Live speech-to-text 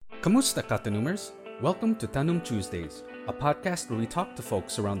Kamusta Katanumers? Welcome to Tanum Tuesdays, a podcast where we talk to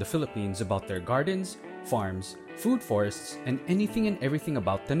folks around the Philippines about their gardens, farms, food forests, and anything and everything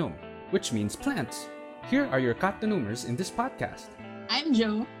about Tanum, which means plants. Here are your Katanumers in this podcast. I'm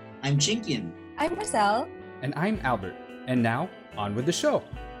Joe. I'm Chinkian. I'm Marcel. And I'm Albert. And now, on with the show.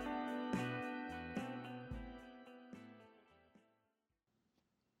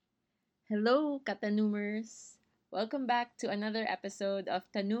 Hello, Katanumers. Welcome back to another episode of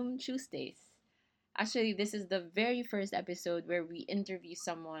Tanum Tuesdays. Actually, this is the very first episode where we interview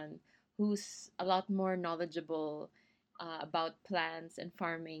someone who's a lot more knowledgeable about plants and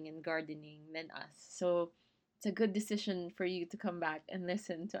farming and gardening than us. So it's a good decision for you to come back and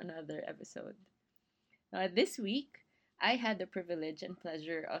listen to another episode. This week, I had the privilege and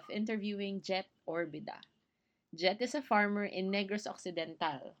pleasure of interviewing Jet Orbida. Jet is a farmer in Negros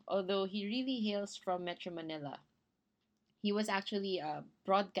Occidental, although he really hails from Metro Manila. He was actually a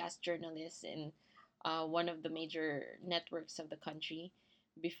broadcast journalist in one of the major networks of the country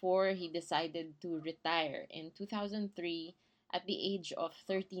before he decided to retire in 2003 at the age of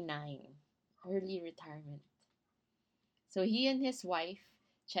 39, early retirement. So he and his wife,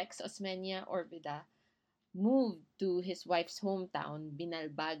 Chex Osmeña Orbida, moved to his wife's hometown,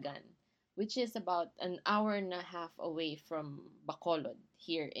 Binalbagan, which is about an hour and a half away from Bacolod,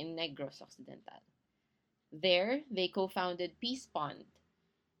 here in Negros Occidental. There, they co-founded Peace Pond,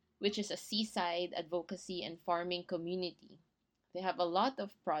 which is a seaside advocacy and farming community. They have a lot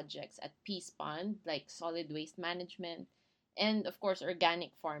of projects at Peace Pond, like solid waste management and, of course,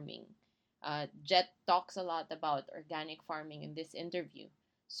 organic farming. Jet talks a lot about organic farming in this interview.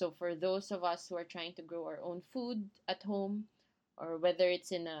 So for those of us who are trying to grow our own food at home, or whether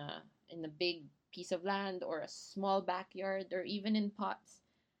it's in a big piece of land or a small backyard or even in pots,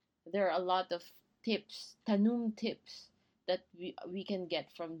 there are a lot of tips, Tanum tips, that we can get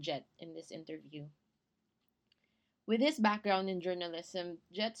from Jet in this interview. With his background in journalism,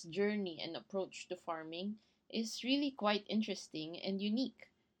 Jet's journey and approach to farming is really quite interesting and unique.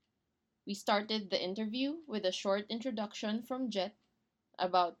 We started the interview with a short introduction from Jet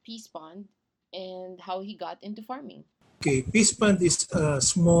about Peace Pond and how he got into farming. Okay, Peace Pond is a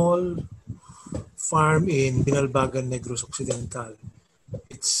small farm in Binalbagan, Negros Occidental.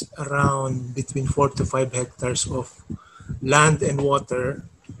 It's around between 4 to 5 hectares of land and water.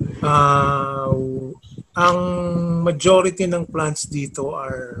 Ang majority ng plants dito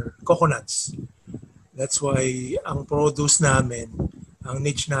are coconuts. That's why ang produce namin, ang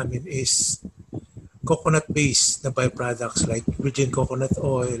niche namin is coconut-based na byproducts like virgin coconut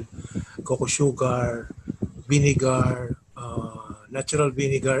oil, cocoa sugar, vinegar, natural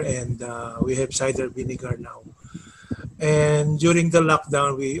vinegar, and we have cider vinegar now. And during the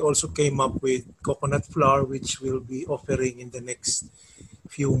lockdown, we also came up with coconut flour, which we'll be offering in the next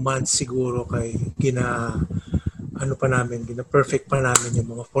few months siguro kay perfect pa namin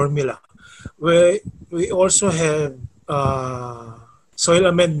yung mga formula. We also have soil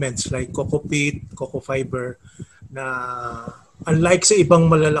amendments like cocoa peat, cocoa fiber na unlike sa ibang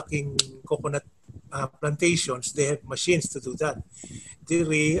malalaking coconut plantations, they have machines to do that.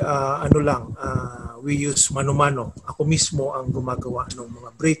 We use mano-mano. Ako mismo ang gumagawa ng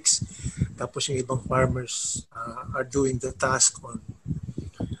mga bricks. Tapos yung ibang farmers are doing the task on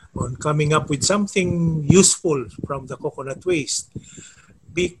coming up with something useful from the coconut waste.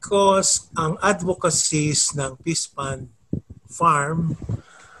 Because ang advocacies ng Peace Pond Farm,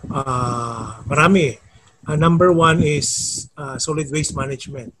 marami. Number 1 is solid waste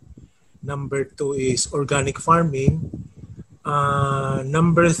management. Number 2 is organic farming.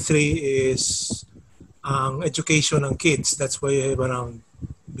 Number 3 is education ng kids. That's why you have around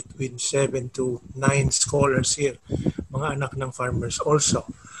between 7 to 9 scholars here, mga anak ng farmers also.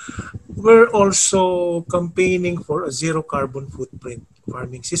 We're also campaigning for a zero carbon footprint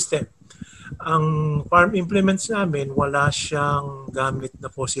farming system. Ang farm implements namin, wala siyang gamit na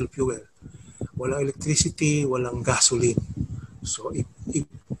fossil fuel. Walang electricity, walang gasoline. So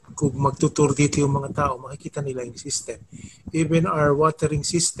kung magtutur dito yung mga tao, makikita nila yung system. Even our watering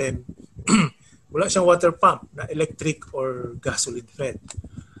system, wala siyang water pump na electric or gasoline fed.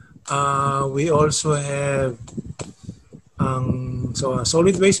 We also have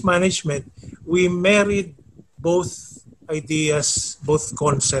solid waste management. We married both ideas, both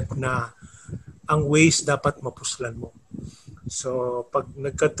concept na ang waste dapat mapuslan mo. So, pag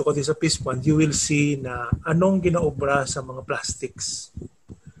nagkadto ko din sa Peace Pond, you will see na anong ginaobra sa mga plastics,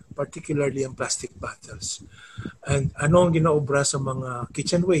 particularly ang plastic bottles. And anong ginaobra sa mga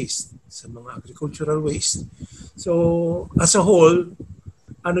kitchen waste, sa mga agricultural waste. So, as a whole,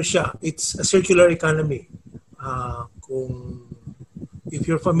 it's a circular economy. Kung if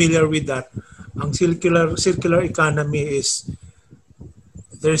you're familiar with that, ang circular economy is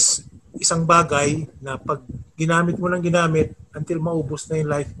there's isang bagay na pag ginamit mo ng ginamit until maubos na yung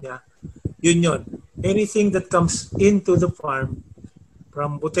life niya, yun. Anything that comes into the farm,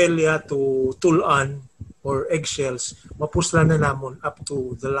 from botelya to tulan or eggshells, mapusla na namon up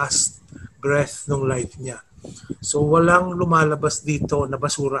to the last breath ng life niya. So walang lumalabas dito na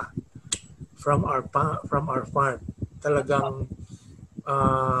basura from our farm. Talagang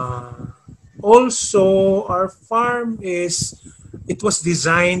also our farm it was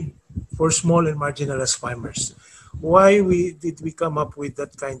designed for small and marginalized farmers. Why did we come up with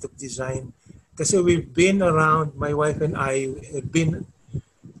that kind of design? Kasi we've been around, my wife and I have been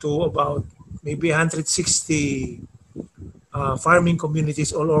to about maybe 160 farming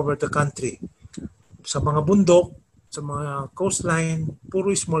communities all over the country. Sa mga bundok, sa mga coastline,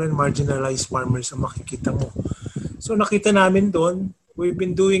 puro small and marginalized farmers ang makikita mo. So nakita namin doon, we've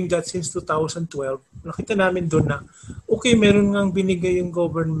been doing that since 2012. Nakita namin doon na, okay, meron ngang binigay yung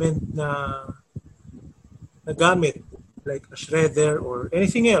government na gamit, like a shredder or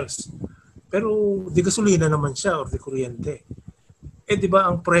anything else. Pero di gasolina naman siya or di kuryente. Di ba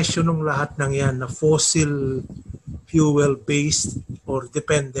ang presyo ng lahat ng yan na fossil fuel-based or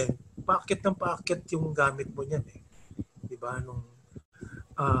dependent, paakit ng paakit yung gamit mo niyan eh. Di ba?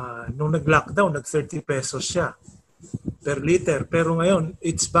 Nung nag-lockdown, nag-30 pesos siya per liter. Pero ngayon,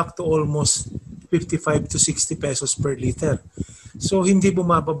 it's back to almost 55 to 60 pesos per liter. So, hindi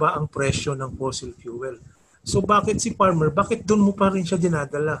bumababa ang presyo ng fossil fuel. So, bakit si farmer? Bakit doon mo pa rin siya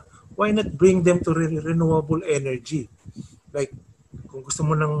dinadala? Why not bring them to renewable energy? Like, kung gusto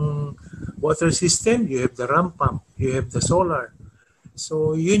mo ng water system, you have the ram pump, you have the solar.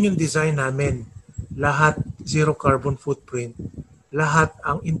 So, yun yung design namin. Lahat zero carbon footprint. Lahat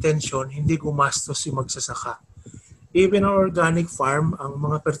ang intention, hindi gumastos yung magsasaka. Even our organic farm, ang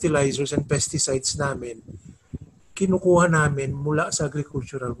mga fertilizers and pesticides namin, kinukuha namin mula sa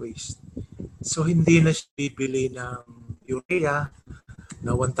agricultural waste. So, hindi na siya bibili ng urea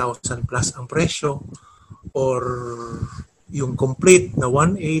na 1,000 plus ang presyo or yung complete na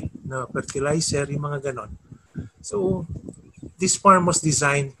 1/8 na fertilizer, yung mga ganon. So, this farm was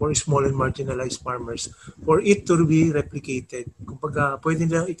designed for small and marginalized farmers for it to be replicated. Kumbaga, pwede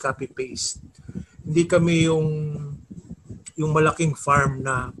nilang i-copy-paste. Hindi kami yung malaking farm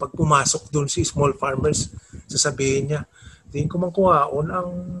na pag pumasok doon si small farmers, sasabihin niya, di ko man kuhaon ang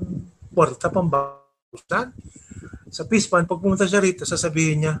porta pambasan. Sa Pispan, pag pumunta siya rito,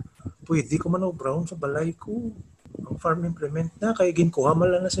 sasabihin niya, pwede ko man brown sa balay ko. Ang farm implement na, kaya ginkuha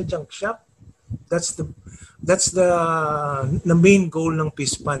man lang na sa junk shop. That's the main goal ng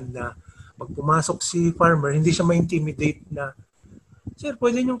Pispan na pag pumasok si farmer, hindi siya ma-intimidate na, sir,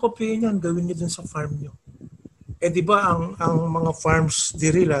 pwede niyong kopyahin yan, gawin niyo dun sa farm niyo. Di ba ang mga farms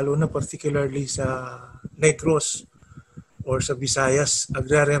diri, lalo na particularly sa Negros or sa Visayas,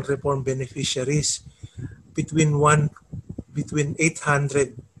 agrarian reform beneficiaries, between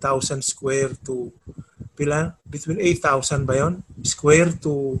 800,000 square to between 8,000 ba yun? Square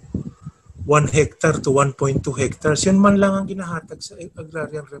to 1 hectare to 1.2 hectares. Yun man lang ang ginahatag sa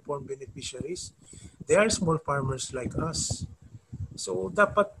agrarian reform beneficiaries. They are small farmers like us. So,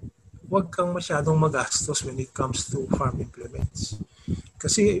 dapat wag kang masyadong magastos when it comes to farm implements.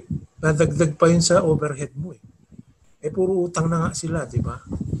 Kasi nadagdag pa yun sa overhead mo eh. Puro utang na nga sila, di ba?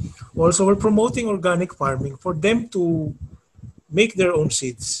 Also, we're promoting organic farming for them to make their own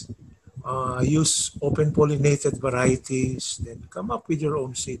seeds. Use open pollinated varieties, then come up with your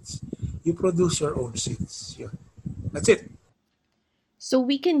own seeds. You produce your own seeds. Yeah. That's it. So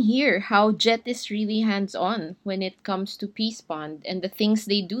we can hear how Jet is really hands-on when it comes to Peace Pond and the things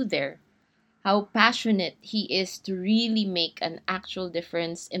they do there. How passionate he is to really make an actual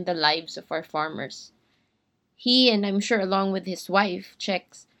difference in the lives of our farmers. He, and I'm sure along with his wife,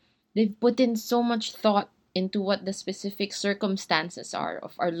 Chex, they've put in so much thought into what the specific circumstances are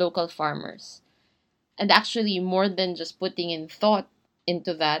of our local farmers. And actually, more than just putting in thought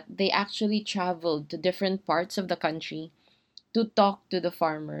into that, they actually traveled to different parts of the country to talk to the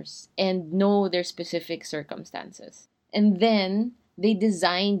farmers and know their specific circumstances. And then they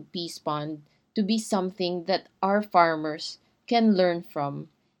designed Peace Pond to be something that our farmers can learn from.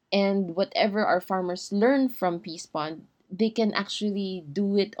 And whatever our farmers learn from Peace Pond, they can actually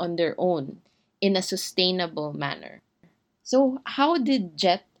do it on their own in a sustainable manner. So, how did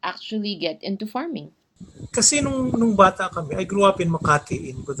Jet actually get into farming? Kasi nung bata kami, I grew up in Makati,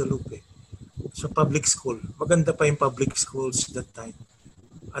 in Guadalupe. Sa public school. Maganda pa yung public schools that time.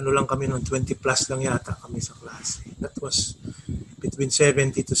 Ano lang kami noon, 20 plus lang yata kami sa klase. That was between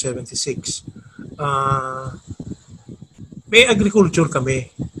 70 to 76. may agriculture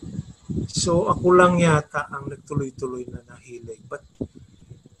kami. So ako lang yata ang nagtuloy-tuloy na nahilig.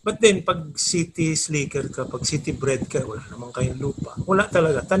 But then, pag city slicker ka, pag city bred ka, wala naman kayong lupa. Wala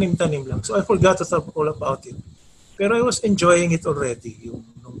talaga, tanim-tanim lang. So I forgot to talk all about it. Pero I was enjoying it already,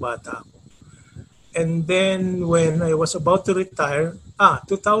 nung bata ako. And then, when I was about to retire,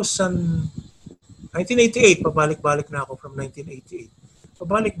 1988, pabalik-balik na ako from 1988.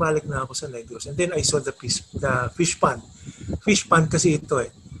 Pabalik-balik na ako sa Negros. And then I saw the fish pond. Fish pond kasi ito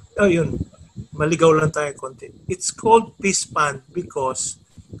eh. Oh, yun. Maligaw lang tayo konti. It's called fish pond because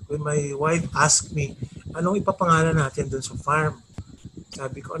when my wife asked me, anong ipapangalan natin dun sa farm?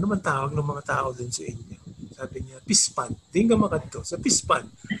 Sabi ko, ano man tawag ng mga tao dun sa inyo? Sabi niya, fish pond. Di ka makadto sa fish pond.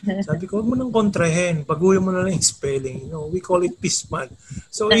 Sabi ko, huwag mo nang kontrahen. Baguhin mo na lang yung spelling. We call it fish pond.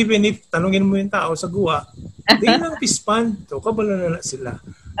 So even if tanungin mo yung tao sa guwa, di lang fish pond. So kabala na sila.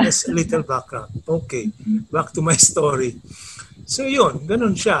 That's a little background. Okay, back to my story. So yun,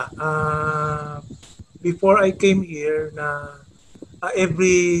 ganun siya. Before I came here na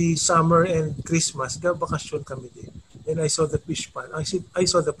every summer and Christmas, bakasyon kami din. And I saw the fish pond. I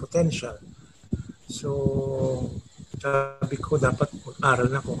saw the potential. So, sabi ko dapat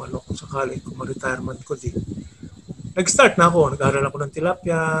mag-aral na kung sakali kung ma-retirement ko din. Nag-start na ako. Nag-aral ako ng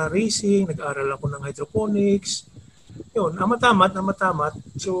tilapia racing, nag-aral ako ng hydroponics. Yun, amatamat.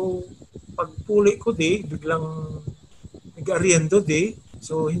 So, pagpuli ko biglang nag-ariendo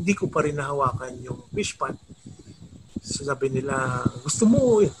So, hindi ko pa rin nahawakan yung fish pond. So, sabi nila, gusto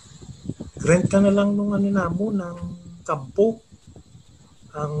mo, rent ka na lang ng kampo.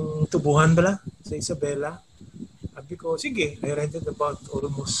 Ang tubuhan bala sa Isabela. Sabi ko, sige, I rented about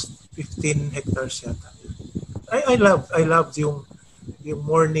almost 15 hectares yata. I loved yung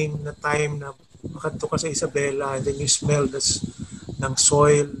morning na time na makadto ka sa Isabela and then you smell ng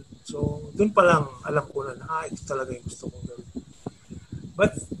soil. So, dun pa lang alam ko na ito talaga yung gusto kong gawin.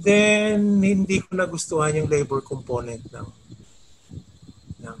 But then, hindi ko nagustuhan yung labor component ng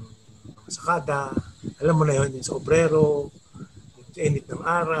sakada. Alam mo na yun, yung sa obrero, init ng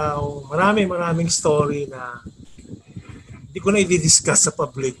araw, maraming story na hindi ko na i-discuss sa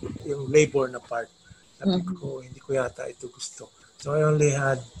public yung labor na part. Sabi ko, hindi ko yata ito gusto. So I only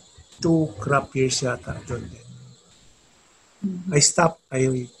had 2 crop years yata doon. I stopped.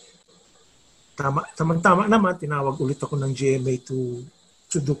 Tama naman, tinawag ulit ako ng GMA to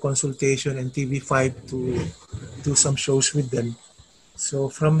do consultation and TV5 to do some shows with them. So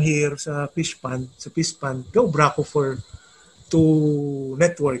from here sa fish pond, go Braco for 2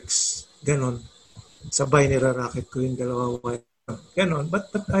 networks, ganon. Sabay niraraket ko yung dalawa, ganon.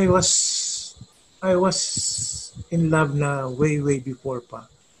 But I was in love na way before pa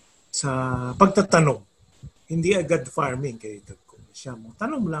sa pagtatanong. Hindi agad farming kaya ko siya mo.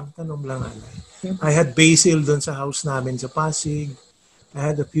 Tanom lang anay. I had basil doon sa house namin sa Pasig. I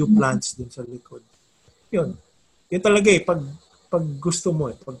had a few plants doon sa likod. Yun talaga pag gusto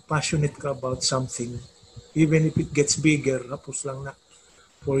mo pag passionate ka about something, even if it gets bigger, tapos lang na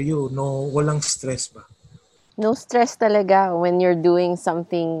for you, walang stress ba? No stress talaga when you're doing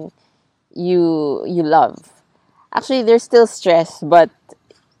something you love. Actually, there's still stress, but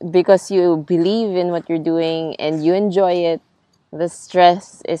because you believe in what you're doing and you enjoy it, the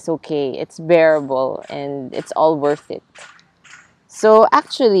stress is okay. It's bearable and it's all worth it. So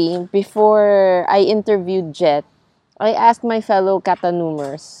actually, before I interviewed Jet, I asked my fellow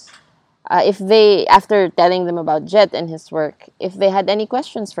Katanumers if they, after telling them about Jet and his work, if they had any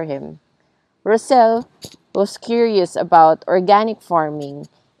questions for him. Rosel was curious about organic farming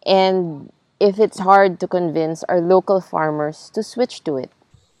and if it's hard to convince our local farmers to switch to it.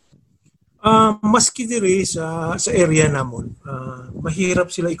 Maski diri sa area namon, mahirap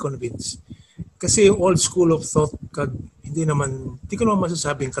sila i-convince. Kasi old school of thought, hindi ko naman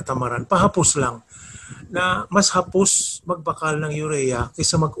masasabing katamaran, pahapos lang. Na mas hapos magbakal ng urea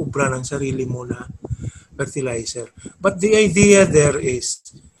kaysa mag-ubra ng sarili mo na fertilizer. But the idea there is,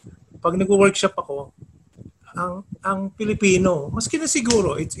 pag nag-workshop ako, ang Pilipino, maski na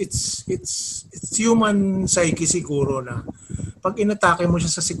siguro, it's human psyche siguro na pag inatake mo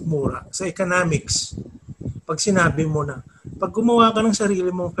siya sa sikmura, sa economics, pag sinabi mo na, pag gumawa ka ng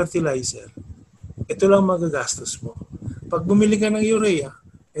sarili mong fertilizer, ito lang magagastos mo. Pag bumili ka ng urea,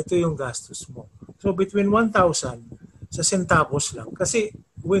 ito yung gastos mo. So between 1,000 sa centavos lang. Kasi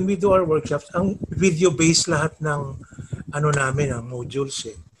when we do our workshops, ang video-based lahat ng namin, ang modules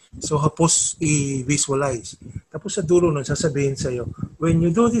eh. So hapos i-visualize. Tapos sa dulo nun, sasabihin sa'yo, when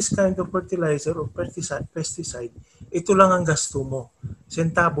you do this kind of fertilizer or pesticide, ito lang ang gasto mo.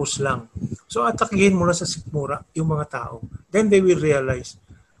 Centavos lang. So atakihin mo na sa sikmura yung mga tao. Then they will realize,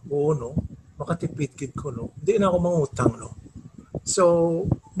 oo no, makatipid-kid ko no. Hindi na ako mangutang no. So,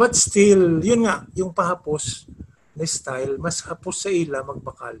 but still, yun nga, yung pahapos na style, mas hapos sa ila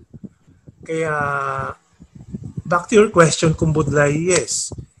magbakal. Kaya, back to your question kung budlay,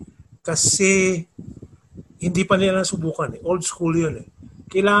 yes. Kasi, hindi pa nila nasubukan eh. Old school yun eh.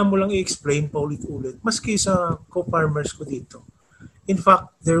 Kailangan mo lang i-explain pa ulit-ulit. Maski sa co-farmers ko dito. In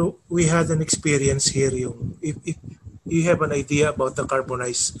fact, we had an experience here yung, if you have an idea about the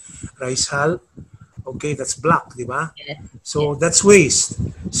carbonized rice hull, okay, that's black, di ba? Yes. So, that's waste.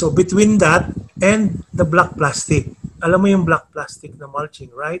 So, between that and the black plastic, alam mo yung black plastic na mulching,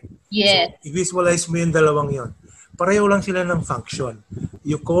 right? Yes. So, i-visualize mo yung dalawang yon. Pareho lang sila ng function.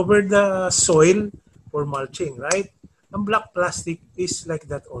 You cover the soil for mulching, right? Ang black plastic is like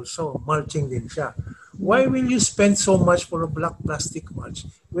that also. Mulching din siya. Why will you spend so much for a black plastic mulch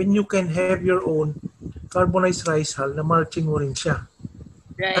when you can have your own carbonized rice hull na mulching mo rin siya?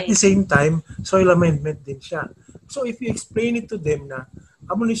 At the Right. same time, soil amendment din siya. So if you explain it to them na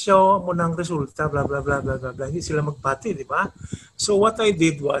amo ni siya mo ng resulta, blah, blah, blah, blah, blah, blah, hindi sila magpati, di ba? So what I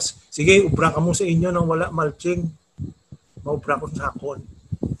did was, sige, ubra ka mo sa inyo nang wala mulching. Maubra ko sa hakon.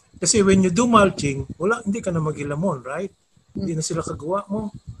 Kasi when you do mulching, hindi ka na maghilamon, right? Hindi na sila kagawa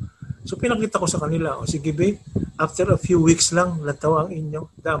mo. So pinakita ko sa kanila, o sige be, after a few weeks lang, lantaw ang inyong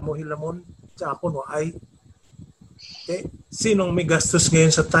damo hilamon sa akon, ay. Sinong may gastos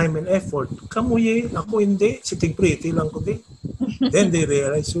ngayon sa time and effort? Kamuye, ako hindi. Sitting pretty lang ko di. Then they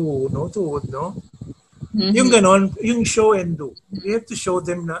realize, no, tuod, no? Mhm. Yung ganon, yung show and do. You have to show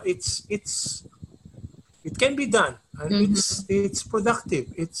them na it can be done. And it's productive.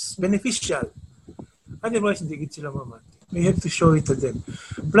 It's beneficial. Otherwise, hindi gid sila mamati. We have to show it to them.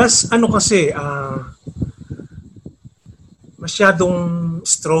 Plus, kasi, masyadong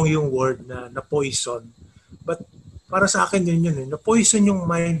strong yung word na poison. But para sa akin yun eh. Na poison yung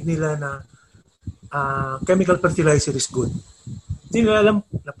mind nila na chemical fertilizer is good. Hindi nila alam,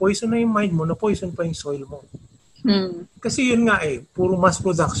 na poison na yung mind mo, na poison pa yung soil mo. Kasi yun nga eh, puro mass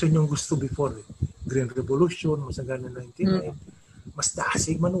production yung gusto before eh. Green Revolution, masagana 99, mas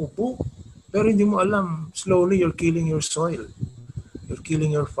dasig, manubo. Pero hindi mo alam, slowly you're killing your soil. You're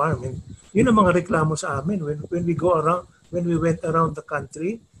killing your farm. And yun ang mga reklamo sa amin when we went around the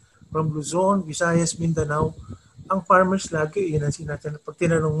country, from Luzon, Visayas, Mindanao, ang farmers lagi, yun ang sinatin. Pag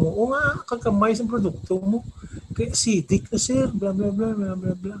tinanong mo, nga, kakamay sa produkto mo. Kaya acidic na sir, blah, blah, blah, blah,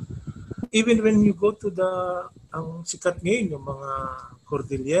 blah, blah. Even when you go to ang sikat ngayon, yung mga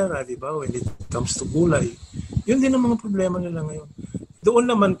Cordillera, di ba, when it comes to gulay, yun din ang mga problema nila ngayon. Doon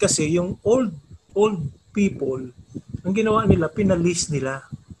naman kasi, yung old people, ang ginawa nila, pinalis nila.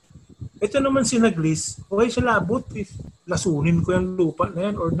 Ito naman sinaglis, okay sa labot, if lasunin ko yung lupa na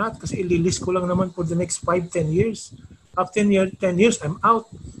yan or not, kasi ililis ko lang naman for the next 5-10 years. After 10 years, I'm out.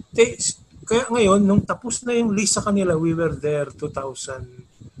 Kaya ngayon, nung tapos na yung lease sa kanila, we were there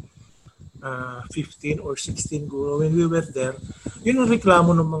 2015 or 16 guro, when we were there, yun ang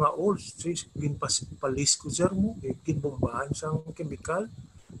reklamo ng mga olds. Palis ko sir mo, kinbombahan sa chemical.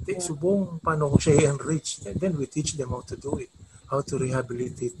 Subong, paano ko siya i-enrich? Then we teach them how to do it, how to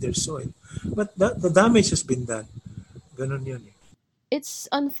rehabilitate their soil. But the damage has been done. Ganun yun eh.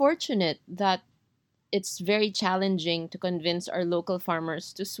 It's unfortunate that it's very challenging to convince our local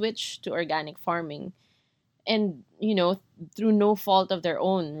farmers to switch to organic farming. And, through no fault of their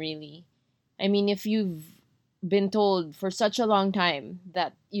own, really. I mean, if you've been told for such a long time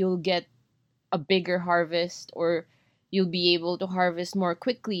that you'll get a bigger harvest or you'll be able to harvest more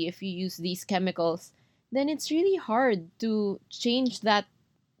quickly if you use these chemicals, then it's really hard to change that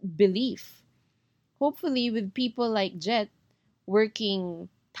belief. Hopefully, with people like Jet working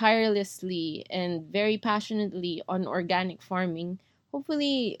tirelessly and very passionately on organic farming,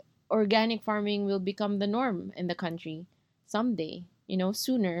 hopefully, organic farming will become the norm in the country someday,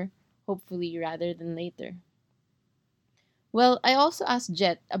 sooner, hopefully, rather than later. Well, I also asked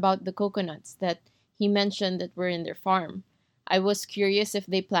Jet about the coconuts that he mentioned that were in their farm. I was curious if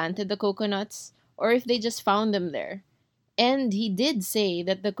they planted the coconuts or if they just found them there. And he did say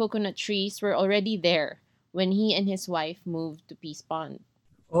that the coconut trees were already there when he and his wife moved to Peace Pond.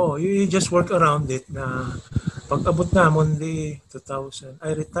 Oh, you just work around it na pag-abot namon di 2000.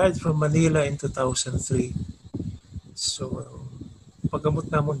 I retired from Manila in 2003. So, pag-abot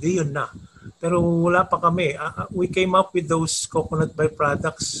namon di yun na. Pero wala pa kami. We came up with those coconut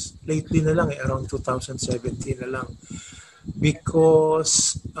byproducts lately na lang, around 2017 na lang.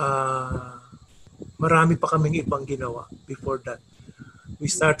 Because marami pa kaming ibang ginawa before that. We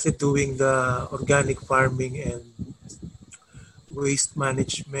started doing the organic farming and waste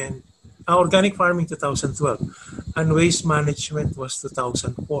management. Organic farming 2012. And waste management was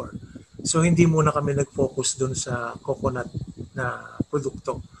 2004. So hindi muna kami nag-focus dun sa coconut na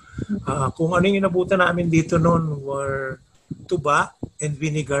produkto. Kung ano yung inabutan namin dito noon were tuba and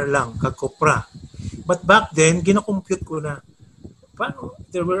vinegar lang, kagkopra. But back then, gina-compute ko na paano,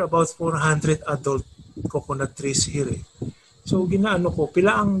 there were about 400 adult coconut trees here eh. So ginaano ko,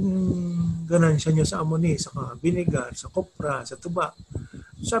 pila ang ganansya nyo sa amoni, sa vinegar, sa kopra, sa tuba.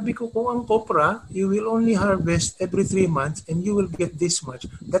 Sabi ko, kung ang kopra, you will only harvest every 3 months and you will get this much.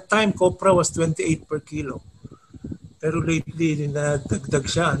 That time, kopra was 28 per kilo. Pero lately, nadagdag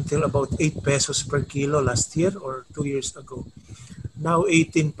siya until about 8 pesos per kilo last year or 2 years ago. Now,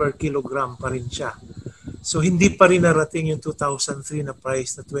 18 per kilogram pa rin siya. So, hindi pa rin narating yung 2003 na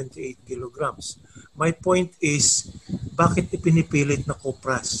price na 28 kilograms. My point is, bakit ipinipilit na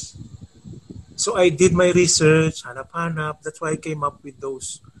kopras? So, I did my research, hanap-hanap. That's why I came up with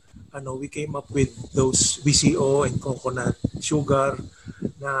those, we came up with those VCO and coconut sugar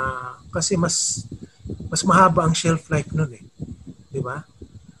na kasi mas mahaba ang shelf life nun eh. Di ba?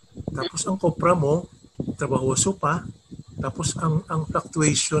 Tapos ang kopra mo, trabahoso pa. Tapos ang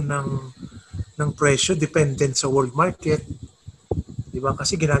fluctuation ng presyo dependent sa world market. Di ba?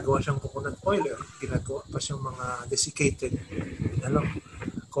 Kasi ginagawa siyang coconut oil. Ginagawa pa siyang mga desiccated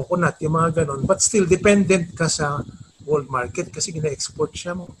coconut, yung mga ganon. But still, dependent ka sa world market kasi gina-export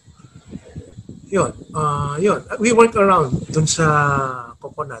siya mo. Yun. We worked around dun sa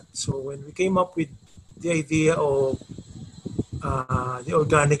coconut. So when we came up with the idea of the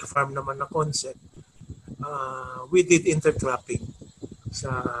organic farm naman na concept, we did intercropping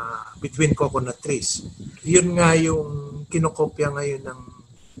between coconut trees. Yun nga yung kinokopya ngayon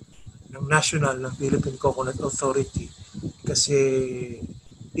ng national ng Philippine Coconut Authority. Kasi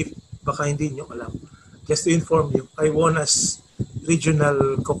if baka hindi nyo alam, just to inform you, I won as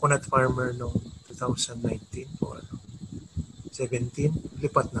regional coconut farmer noong 2019 or 17.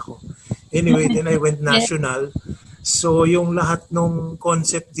 Lipat na ko. Anyway, then I went national. So yung lahat ng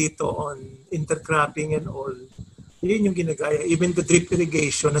concept dito on intercropping and all, yun yung ginagaya. Even the drip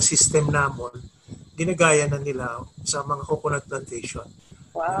irrigation na system namon, ginagaya na nila sa mga coconut plantation.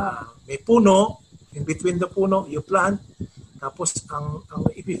 Wow. May puno, in between the puno, you plant, tapos ang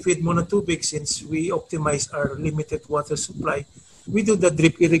ipifeed mo ng tubig since we optimize our limited water supply, we do the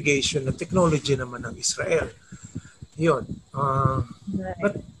drip irrigation na technology naman ng Israel. Yun.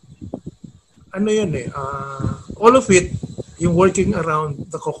 But ano yun eh, all of it, yung working around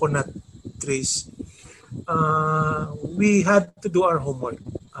the coconut trees, we had to do our homework,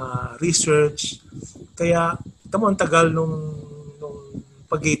 research. Kaya, ang tagal nung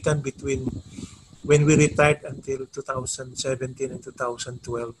pagitan between when we retired until 2017 and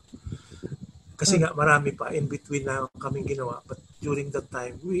 2012. Kasi nga marami pa in between na kaming ginawa. But during that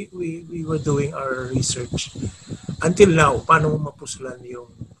time, we were doing our research. Until now, paano mapuslan yung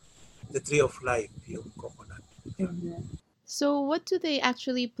the tree of life, yung coconut. So what do they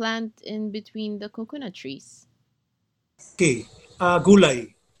actually plant in between the coconut trees? Okay,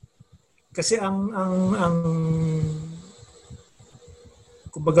 gulay. Kasi ang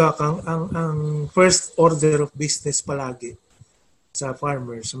kumbaga ang first order of business palagi sa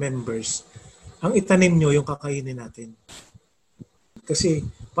farmers, members, ang itanim nyo yung kakainin natin. Kasi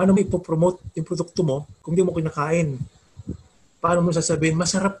paano mo ipopromote yung produkto mo kung hindi mo kinakain? Paano mo sasabihin,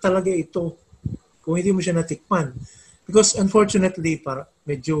 masarap talaga ito kung hindi mo siya natikman? Because unfortunately,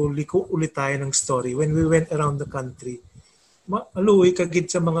 medyo liko ulit tayo ng story. When we went around the country, maluwi kagid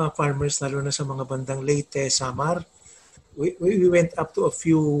sa mga farmers, lalo na sa mga bandang Leyte, Samar. We went up to a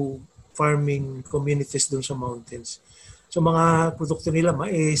few farming communities doon sa mountains. So mga produkto nila,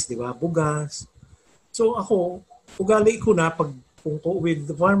 mais, di ba, bugas. So ako, ugali ko na pag pungko with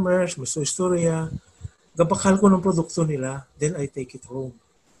the farmers, maso istorya, gabakal ko ng produkto nila, then I take it home.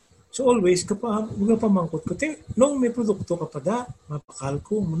 So always, pamangkot ko, nung may produkto ka pa da, mapakal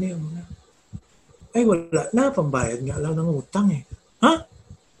ko, muna. Ay wala na, pambayad nga lang ng utang eh. Ha?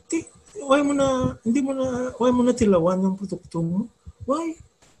 Why mo na tilawan yung produkto mo? Why?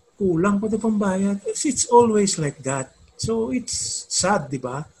 Kulang pa na pambayad. It's always like that. So it's sad, di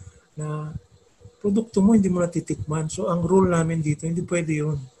ba? Na produkto mo hindi mo natitikman. So ang rule namin dito, hindi pwede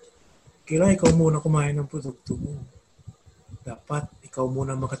yun. Kailangan ikaw muna kumain ng produkto mo. Dapat ikaw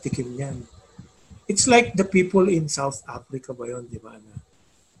muna makatikim yan. It's like the people in South Africa ba yun, di ba? Na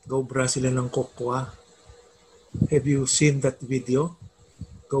gobra sila ng kokwa. Have you seen that video?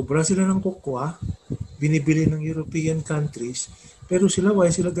 Gobra sila ng kokwa, binibili ng European countries, pero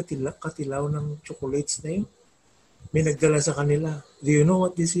why sila katilaw ng chocolates na yun? May nagdala sa kanila. Do you know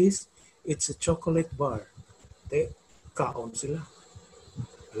what this is? It's a chocolate bar. Kaon sila.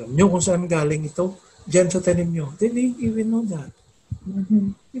 Alam nyo kung saan galing ito? Diyan sa tanim nyo. They didn't even know that.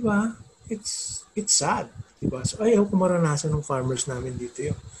 Mm-hmm. Diba? It's sad. Diba? So ayaw ko maranasan ng farmers namin dito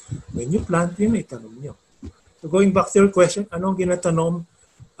yun. When you plant, yun ay tanom nyo. So going back to your question, anong ginatanom?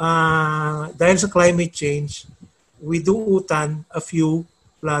 Dahil sa climate change, we do utan, a few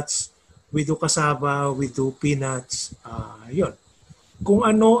plots, we do cassava, we do peanuts, yun. Kung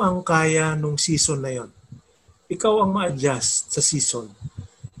ano ang kaya nung season na yon, ikaw ang ma-adjust sa season.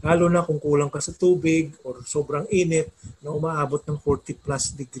 Lalo na kung kulang ka sa tubig or sobrang init na umaabot ng 40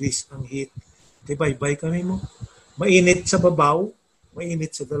 plus degrees ang heat. Bye-bye kami mo. Mainit sa babaw,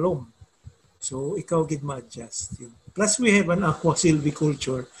 mainit sa dalom. So, ikaw gid ma-adjust. Plus, we have an aqua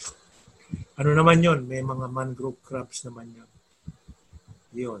silviculture. Ano naman yon? May mga mangrove crabs naman yon.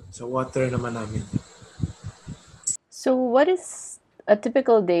 Yun. Sa water naman namin. So, what is a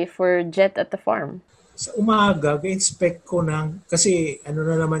typical day for Jet at the farm? Sa umaga, ga-inspect ko kasi ano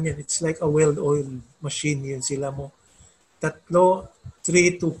na naman yan, it's like a well-oiled machine yun sila mo.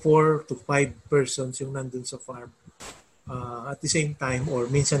 3 to 4 to 5 persons yung nandun sa farm at the same time or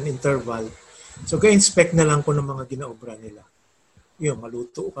minsan interval. So, ga-inspect na lang ko ng mga ginaobra nila. Yung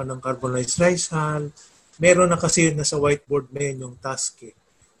maluto ka ng carbonized rice hull. Meron na kasi nasa whiteboard na yun yung task eh.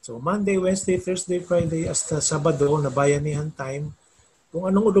 So, Monday, Wednesday, Thursday, Friday, hasta Sabado, na bayanihan time. Kung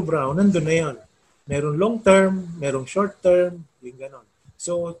anong ulobraw, nandun na yun. Meron long term, merong short term, yung ganon.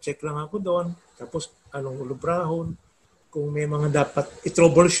 So, check lang ako doon. Tapos, anong ulubrahon. Kung may mga dapat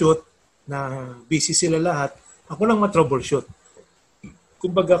i-troubleshoot na busy sila lahat, ako lang ma-troubleshoot.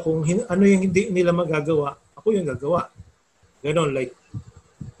 Kumbaga, kung ano yung hindi nila magagawa, ako yung gagawa. Ganon, like,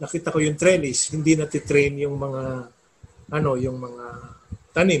 nakita ko yung trellis, hindi natitrain yung mga, yung mga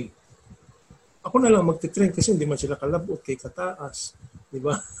tanim. Ako na lang magtitrain kasi hindi man sila kalabot kay kataas. Di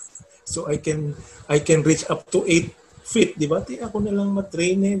ba? So I can reach up to 8 feet, di ba? Ako na lang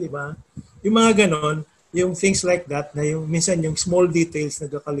matrain di ba? Yung mga ganon, yung things like that, na yung minsan yung small details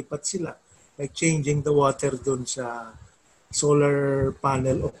nagkakalipat sila. Like changing the water dun sa solar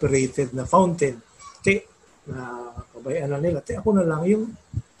panel operated na fountain. Okay, na pabayaan na nila. Ako na lang, yung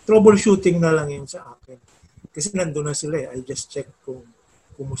troubleshooting na lang yung sa akin. Kasi nandun na sila I just check kung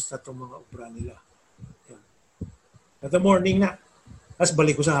kumusta itong mga obra nila. Yan. At the morning na, tapos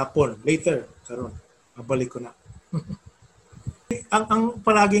balik ko sa hapon. Later, karon, balik ko na. ang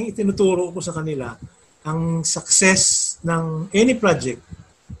palaging itinuturo ko sa kanila, ang success ng any project,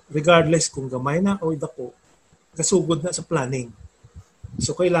 regardless kung gamay na o dako, kasugod na sa planning.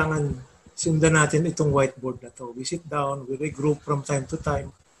 So kailangan sundan natin itong whiteboard na to. We sit down, we regroup from time to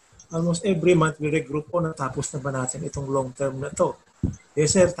time. Almost every month, we regroup natapos na ba natin itong long term na to.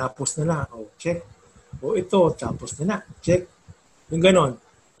 Yes sir, tapos na na. Check. Ito, tapos na na. Check. Yung ganon.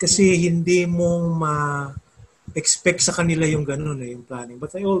 Kasi hindi mo ma-expect sa kanila yung ganon yung planning.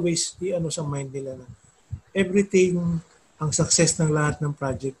 But I always, sa mind nila na everything, ang success ng lahat ng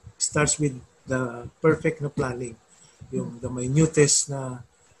project starts with the perfect na planning. Yung the minutest na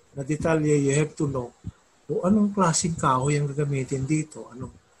detalye, you have to know anong klaseng kahoy ang gagamitin dito.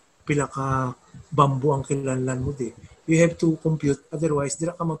 Anong pilaka bambu ang kilanlan mo di. You have to compute, otherwise,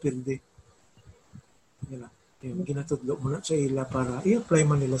 dira ka mapirdi. Yung ginatudlo mo na sa ila para i-apply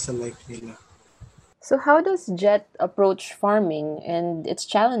man nila sa life nila. So how does Jet approach farming and its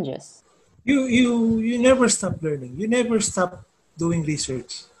challenges? You never stop learning. You never stop doing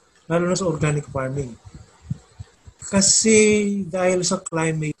research. Lalo na sa organic farming. Kasi dahil sa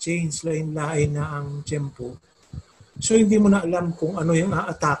climate change, lain-lain na ang tiyempo. So hindi mo na alam kung ano yung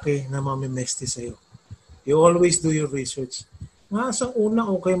aatake na mamimeste sa'yo. You always do your research. Nga sa una,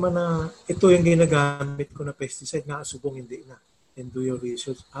 okay man na ito yung ginagamit ko na pesticide, nga subong hindi na. And do your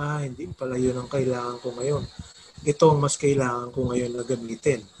research. Hindi pala yun ang kailangan ko ngayon. Ito ang mas kailangan ko ngayon na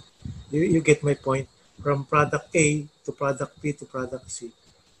gamitin. You get my point? From product A to product B to product C.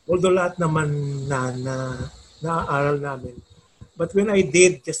 Although lahat naman na naaaral namin. But when I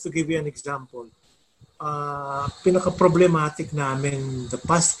did, just to give you an example, pinaka-problematic namin the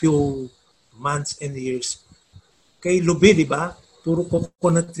past few months and years, kay Lubi, di ba? Puro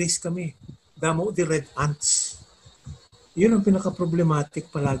coconut trees kami. Damo di red ants. Yun ang pinaka-problematic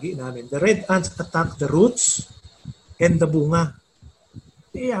palagi namin. The red ants attack the roots and the bunga.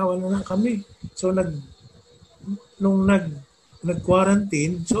 Iyawan na kami. So, nung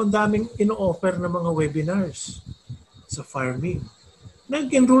nag-quarantine, so ang daming ino-offer na mga webinars sa farming.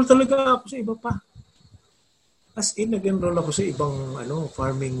 Nag-enroll talaga ako sa iba pa. As in, nag-enroll ako sa ibang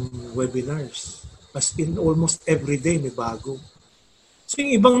farming webinars. As in, almost every day may bago. So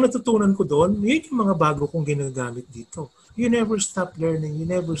yung ibang natutunan ko doon, yun yung mga bago kong ginagamit dito. You never stop learning. You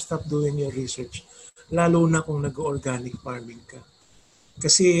never stop doing your research. Lalo na kung nag-organic farming ka.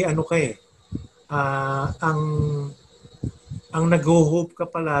 Kasi ang nag-hope ka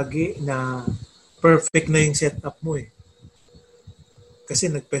palagi na perfect na yung setup mo eh. Kasi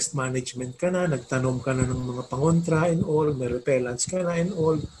nag-pest management ka na, nagtanom ka na ng mga pangontra and all, may repellents ka na and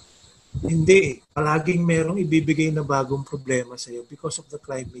all. Hindi eh. Palaging merong ibibigay na bagong problema sa'yo because of the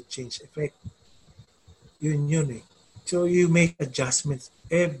climate change effect. Yun eh. So you make adjustments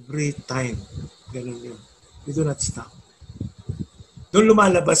every time. Ganun yun. You do not stop. Doon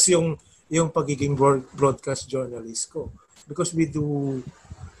lumalabas yung pagiging broadcast journalist ko. Because we do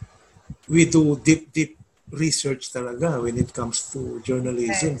deep research talaga when it comes to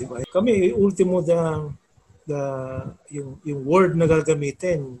journalism, di ba? Kami ultimo yung word na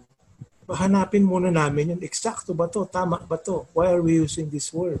gagamitin, hanapin muna namin yun, eksakto ba to, tama ba to, why are we using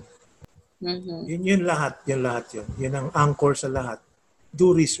this word? Mm-hmm. Yun lahat yun. Yan ang anchor sa lahat.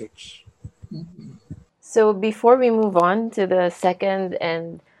 Do research. Mm-hmm. So before we move on to the second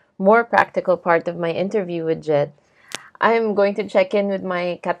and more practical part of my interview with Jet, I'm going to check in with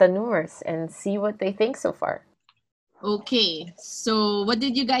my katanumers and see what they think so far. Okay, so what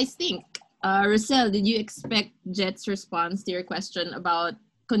did you guys think? Rosel, did you expect Jet's response to your question about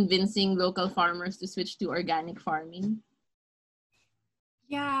convincing local farmers to switch to organic farming?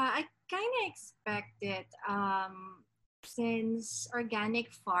 Yeah, I kind of expect it. Since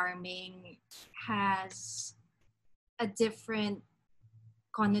organic farming has a different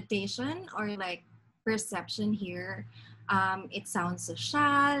connotation or like perception here. It sounds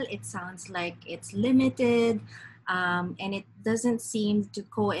social, it sounds like it's limited, and it doesn't seem to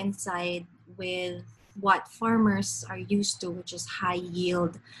coincide with what farmers are used to, which is high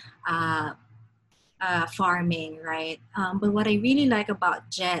yield farming, right? But what I really like about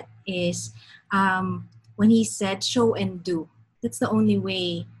Jet is when he said show and do. That's the only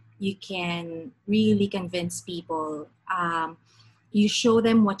way you can really convince people. You show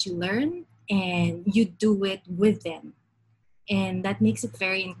them what you learn and you do it with them. And that makes it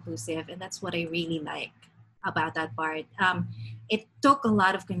very inclusive. And that's what I really like about that part. It took a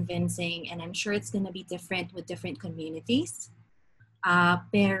lot of convincing, and I'm sure it's going to be different with different communities.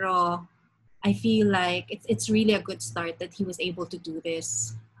 Pero I feel like it's really a good start that he was able to do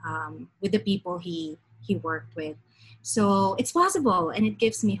this with the people he worked with. So it's possible, and it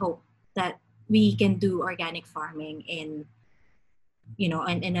gives me hope that we can do organic farming in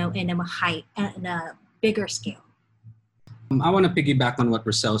a bigger scale. I want to piggyback on what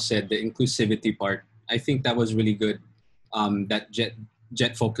Rosel said, the inclusivity part. I think that was really good. That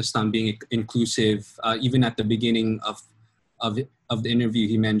Jet focused on being inclusive. Even at the beginning of the interview,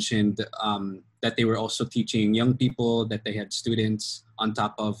 he mentioned that they were also teaching young people, that they had students on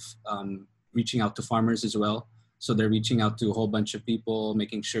top of reaching out to farmers as well. So they're reaching out to a whole bunch of people,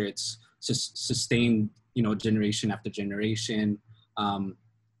 making sure it's sustained, generation after generation.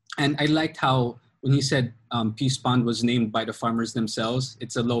 And I liked how when he said Peace Pond was named by the farmers themselves,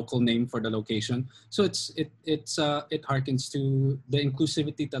 it's a local name for the location. So it harkens to the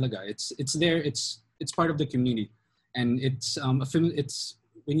inclusivity talaga. It's there. It's part of the community, and it's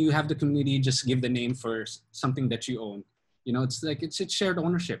when you have the community, just give the name for something that you own. It's like it's shared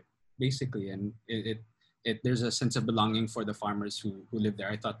ownership basically, and there's a sense of belonging for the farmers who live there.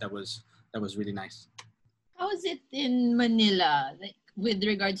 I thought that was really nice. How is it in Manila, like, with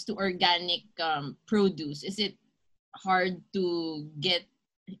regards to organic produce? Is it hard to get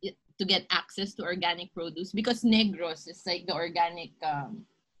access to organic produce? Because Negros is like the organic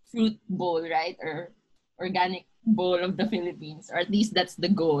fruit bowl, right? Or organic bowl of the Philippines, or at least that's the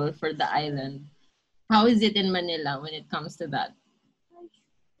goal for the island. How is it in Manila when it comes to that?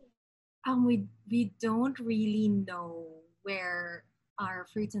 We don't really know where our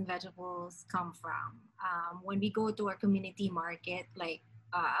fruits and vegetables come from. When we go to our community market, like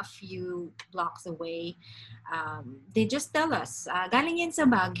a few blocks away, they just tell us, galing yan sa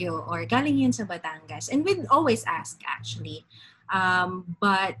Baguio or galing yan sa Batangas. And we'd always ask, actually.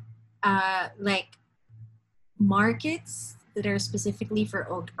 But like markets that are specifically for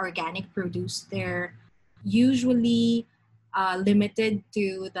organic produce, they're usually limited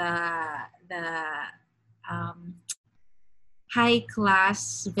to the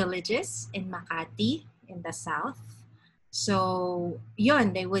high-class villages in Makati in the south. So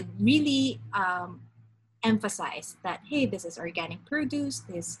they would really emphasize that, hey, this is organic produce,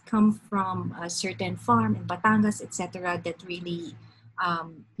 this come from a certain farm in Batangas, etc., that really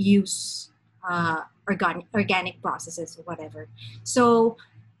use organic processes or whatever. So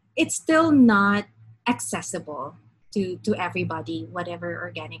it's still not accessible to everybody, whatever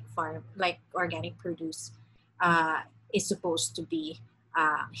organic farm, like organic produce is supposed to be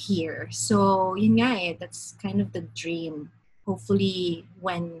here. So that's kind of the dream. Hopefully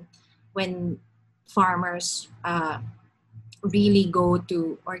when farmers really go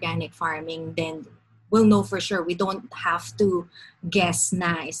to organic farming, then we'll know for sure. We don't have to guess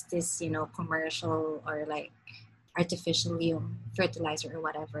na is this, commercial or like artificially fertilizer or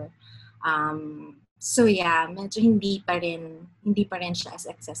whatever. So yeah, medyo hindi pa rin siya as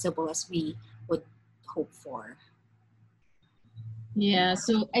accessible as we would hope for. Yeah,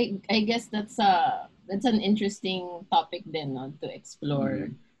 so I guess that's an interesting topic then, no, to explore,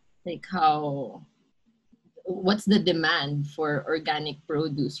 like what's the demand for organic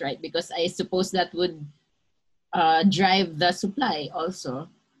produce, right? Because I suppose that would drive the supply also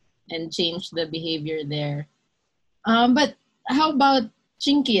and change the behavior there. But how about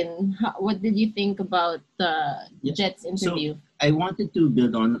Chinkin? What did you think about Yeah. Jet's interview? So I wanted to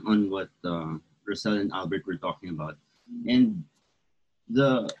build on what Rosel and Albert were talking about, and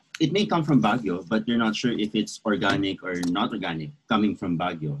it may come from Baguio, but you're not sure if it's organic or not organic coming from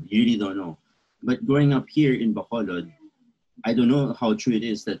Baguio. You really don't know. But growing up here in Bacolod, I don't know how true it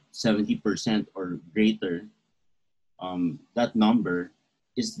is that 70% or greater, that number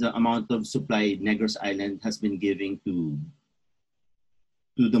is the amount of supply Negros Island has been giving to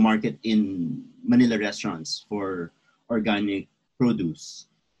the market in Manila restaurants for organic produce.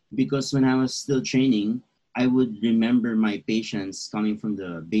 Because when I was still training, I would remember my patients coming from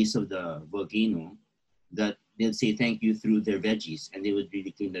the base of the volcano that they'd say thank you through their veggies, and they would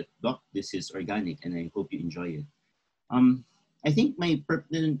really claim that, Doc, this is organic and I hope you enjoy it. I think my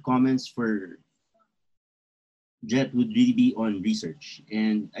pertinent comments for Jet would really be on research.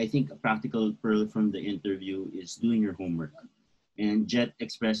 And I think a practical pearl from the interview is doing your homework. And Jet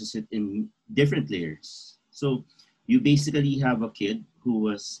expresses it in different layers. So you basically have a kid who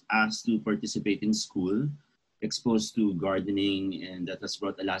was asked to participate in school, exposed to gardening, and that has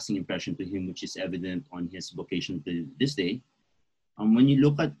brought a lasting impression to him, which is evident on his vocation to this day. When you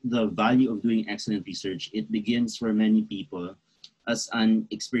look at the value of doing excellent research, it begins for many people as an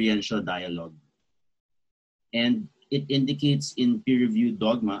experiential dialogue. And it indicates in peer-reviewed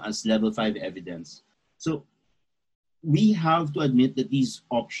dogma as level 5 evidence. So we have to admit that these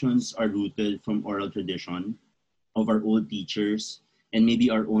options are rooted from oral tradition of our old teachers and maybe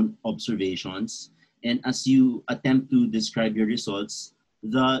our own observations. And as you attempt to describe your results,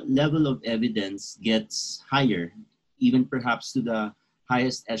 the level of evidence gets higher, even perhaps to the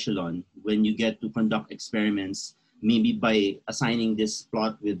highest echelon when you get to conduct experiments, maybe by assigning this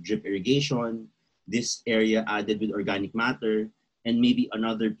plot with drip irrigation, this area added with organic matter, and maybe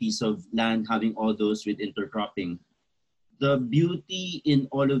another piece of land having all those with intercropping. The beauty in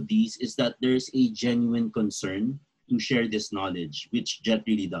all of these is that there's a genuine concern to share this knowledge, which Jet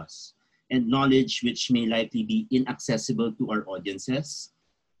really does. And knowledge which may likely be inaccessible to our audiences,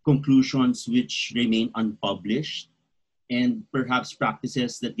 conclusions which remain unpublished, and perhaps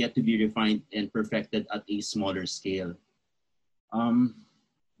practices that get to be refined and perfected at a smaller scale.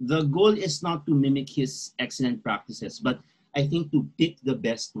 The goal is not to mimic his excellent practices, but I think to pick the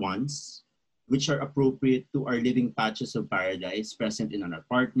best ones which are appropriate to our living patches of paradise present in an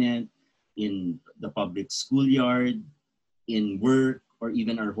apartment, in the public schoolyard, in work, or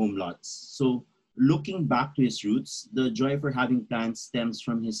even our home lots. So looking back to his roots, the joy for having plants stems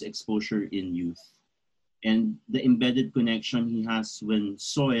from his exposure in youth and the embedded connection he has when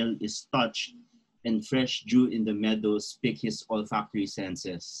soil is touched and fresh dew in the meadows pick his olfactory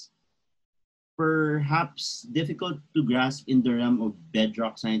senses. Perhaps difficult to grasp in the realm of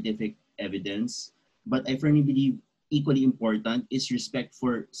bedrock scientific evidence, but I firmly believe equally important is respect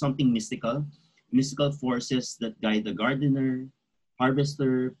for something mystical, mystical forces that guide the gardener,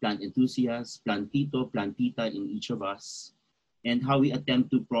 harvester, plant enthusiast, plantito, plantita in each of us, and how we attempt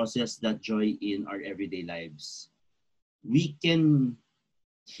to process that joy in our everyday lives. We can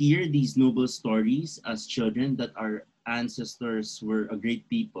hear these noble stories as children that our ancestors were a great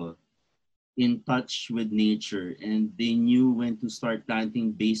people in touch with nature, and they knew when to start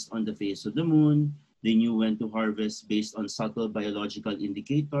planting based on the phase of the moon. They knew when to harvest based on subtle biological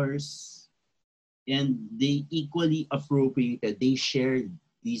indicators, and they equally appropriated, they shared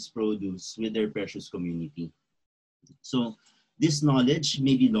these produce with their precious community. So this knowledge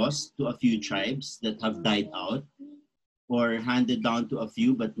may be lost to a few tribes that have died out or handed down to a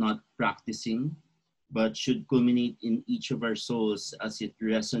few but not practicing, but should culminate in each of our souls as it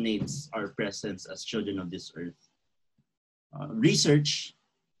resonates our presence as children of this earth. Research,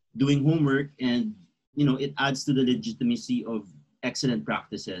 doing homework, and it adds to the legitimacy of excellent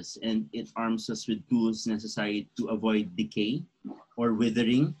practices, and it arms us with tools necessary to avoid decay or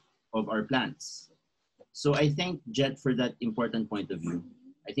withering of our plants. So I thank Jet for that important point of view.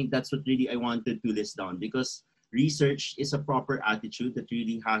 I think that's what really I wanted to list down, because research is a proper attitude that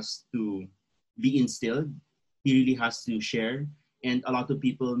really has to be instilled he really has to share, and a lot of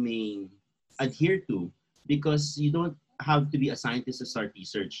people may adhere to, because you don't have to be a scientist to start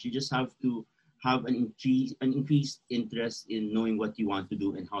research. You just have to have an increased interest in knowing what you want to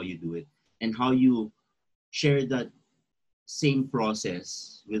do and how you do it, and how you share that same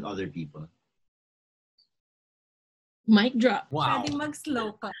process with other people. Mic drop. Wow. Pwede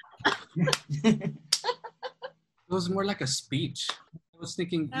mag-slow ka. It was more like a speech. I was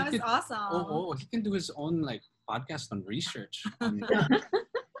thinking That was awesome. he can do his own like podcast on research.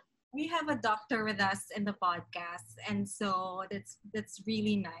 We have a doctor with us in the podcast, and so that's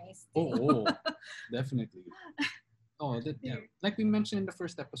really nice. Definitely. Like we mentioned in the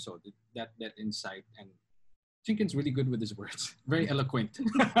first episode, that insight, and Chinkin's really good with his words. Very eloquent.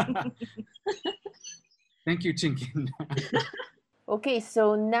 Thank you, Chinkin. Okay,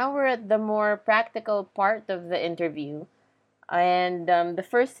 so now we're at the more practical part of the interview. And the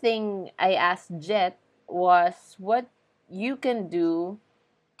first thing I asked Jet was what you can do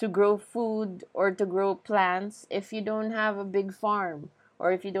to grow food or to grow plants if you don't have a big farm,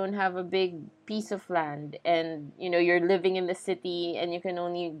 or if you don't have a big piece of land, and you're living in the city and you can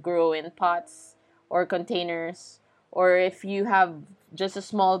only grow in pots or containers, or if you have just a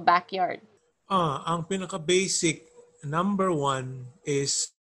small backyard. Ang pinaka-basic, number one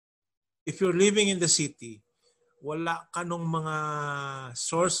is, if you're living in the city, wala ka nung mga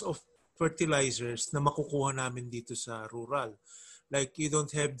source of fertilizers na makukuha namin dito sa rural. Like, you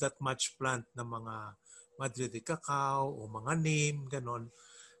don't have that much plant na mga madre de cacao o mga neem, ganon.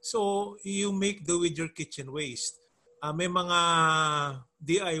 So, you make do with your kitchen waste. May mga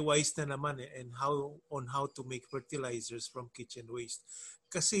DIYs na naman and on how to make fertilizers from kitchen waste.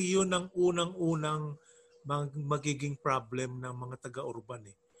 Kasi yun ang unang-unang magiging problem ng mga taga-urban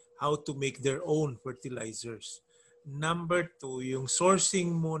how to make their own fertilizers. Number two, yung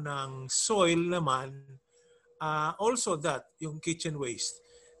sourcing mo ng soil naman, also that, yung kitchen waste.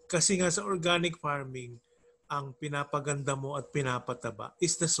 Kasi nga sa organic farming, ang pinapaganda mo at pinapataba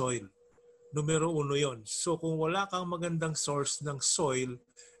is the soil. Numero uno yon. So kung wala kang magandang source ng soil,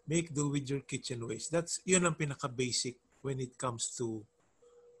 make do with your kitchen waste. Yun ang pinaka-basic when it comes to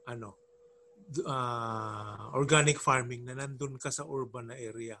organic farming na nandun ka sa urban na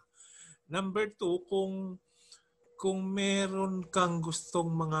area. Number two, kung meron kang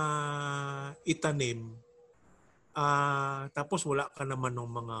gustong mga itanim, tapos wala ka naman ng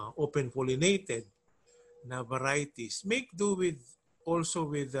mga open pollinated na varieties, make do with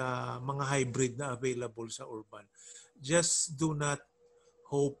mga hybrid na available sa urban. Just do not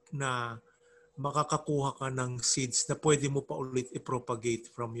hope na makakakuha ka ng seeds na pwede mo pa ulit i-propagate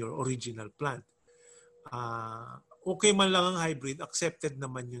from your original plant. Okay man lang ang hybrid, accepted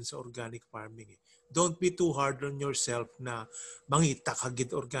naman yun sa organic farming. Don't be too hard on yourself na mangita ka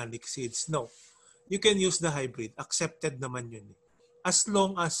gid organic seeds. No. You can use the hybrid. Accepted naman yun. As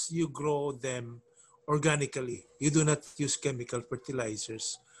long as you grow them organically. You do not use chemical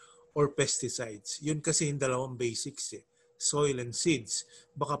fertilizers or pesticides. Yun kasi yung dalawang basics soil and seeds.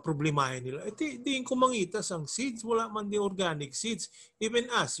 Baka problemahin nila, di ko mangitas ang seeds, wala man di organic seeds. Even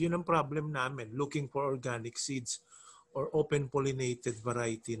us, yun ang problem namin, looking for organic seeds or open pollinated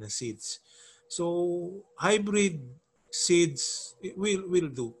variety na seeds. So, hybrid seeds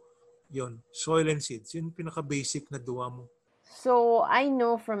will do. Yun, soil and seeds, yun pinaka-basic na duwa mo. So, I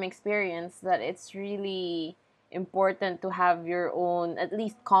know from experience that it's really important to have your own, at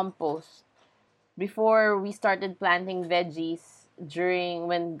least compost. Before we started planting veggies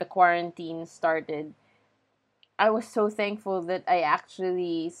when the quarantine started, I was so thankful that I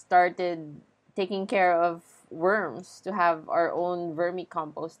actually started taking care of worms to have our own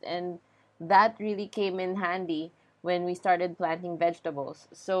vermicompost, and that really came in handy when we started planting vegetables.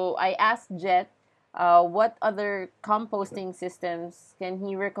 So I asked Jet what other composting systems can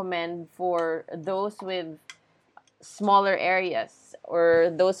he recommend for those with smaller areas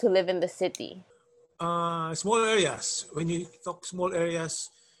or those who live in the city. Small areas. When you talk small areas,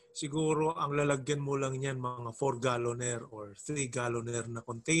 siguro ang lalagyan mo lang niyan mga 4-galloner or 3-galloner na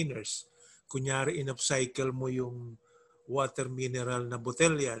containers. Kunyari, in-upcycle mo yung water mineral na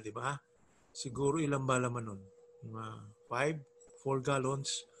botelya, di ba? Siguro ilang ba laman nun? 4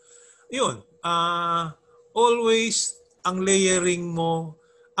 gallons. Yun. Always, ang layering mo,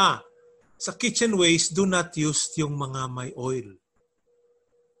 sa kitchen waste, do not use yung mga may oil.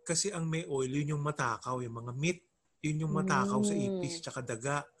 Kasi ang may oil, yun yung matakaw, yung mga meat, yun yung matakaw sa ipis tsaka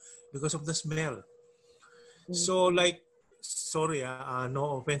daga because of the smell. So like, sorry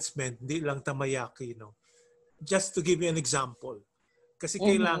no offense meant, hindi lang tamayaki, Just to give you an example. Kasi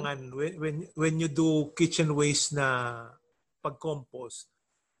kailangan, when you do kitchen waste na pag-compost,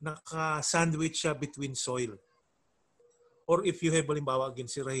 naka-sandwich siya between soil. Or if you have, halimbawa,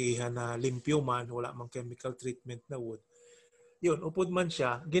 ginsirahihan na limpyo man, wala mang chemical treatment na wood, yun, upod man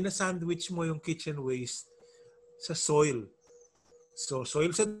siya, ginasandwich mo yung kitchen waste sa soil. So,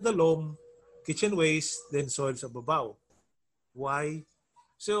 soil sa dalom, kitchen waste, then soil sa babaw. Why?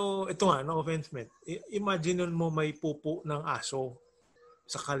 So, ito nga, no offense, man. Imagine mo may pupo ng aso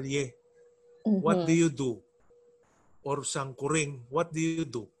sa kalye. What do you do? Or sangkuring, what do you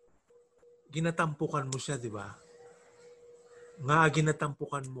do? Ginatampukan mo siya, di ba?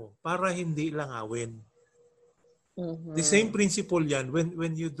 Ginatampukan mo para hindi langawin. The same principle yan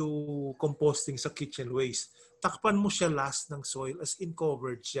when you do composting sa kitchen waste. Takpan mo siya last ng soil as in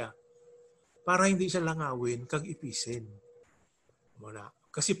covered siya para hindi siya langawin kag ipisin. Wala.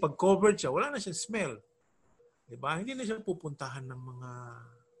 Kasi pag covered siya, wala na siyang smell. Diba? Hindi na siya pupuntahan ng mga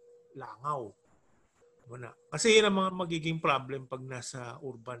langaw. Wala. Kasi yun ang mga magiging problem pag nasa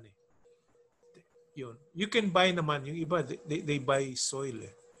urban eh. Yun. You can buy naman, yung iba, they buy soil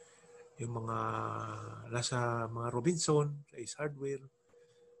eh. Yung mga, nasa mga Robinson, sa Ace Hardware,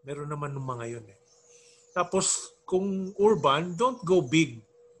 meron naman ng mga yun eh. Tapos, kung urban, don't go big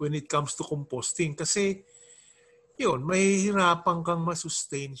when it comes to composting. Kasi, yun, may hirapan kang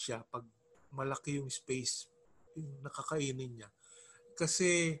masustain siya pag malaki yung space, yung nakakainin niya.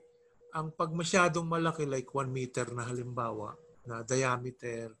 Kasi, ang pag masyadong malaki, like 1 meter na halimbawa, na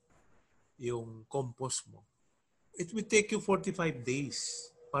diameter, yung compost mo, it will take you 45 days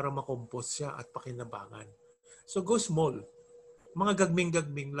para makompost siya at pakinabangan. So go small. Mga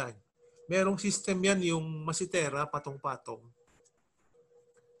gagming-gagming lang. Merong system yan yung masitera, patong-patong.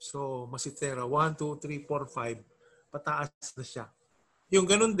 So masitera, 1, 2, 3, 4, 5, pataas na siya. Yung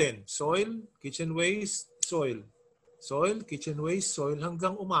ganun din, soil, kitchen waste, soil. Soil, kitchen waste, soil,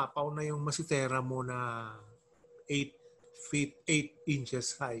 hanggang umapaw na yung masitera mo na 8 feet, 8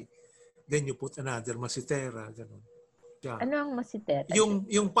 inches high. Then you put another masitera, ganun. Yeah. Ano ang masitera?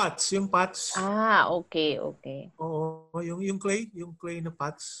 Yung pots. Ah, okay. Oo, yung clay na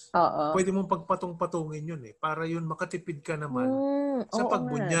pots. Oo. Pwede mong pagpatong-patungin yun eh para yun makatipid ka naman sa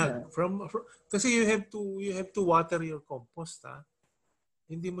pagbunyag. Kasi you have to water your compost, ha.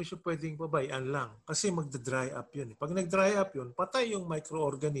 Hindi mo siya pwedeng babayan lang kasi magda-dry up yun. Pag nag-dry up yun, patay yung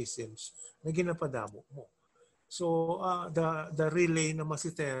microorganisms na ginapadamo mo. So, the relay na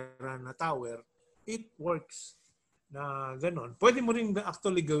masitera na tower, it works na ganon. Pwede mo rin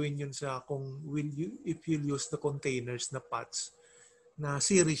actually gawin yun sa if you use the containers na pots na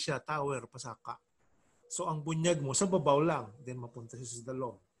series siya, tower, pasaka. So, ang bunyag mo sa babaw lang, then mapunta siya sa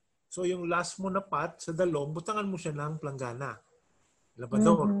dalom. So, yung last mo na pot sa dalom, butangan mo siya ng planggana.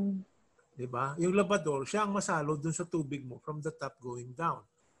 Labador. Diba? Yung labador, siya ang masalo dun sa tubig mo from the top going down.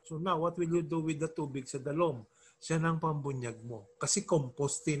 So, now, what will you do with the tubig sa dalom? Siya ng pambunyag mo. Kasi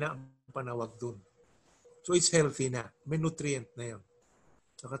composting na ang panawag dun. So, it's healthy na. May nutrient na yun.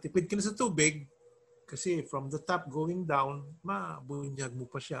 Nakatipid ka na sa tubig kasi from the top going down, mabunyag mo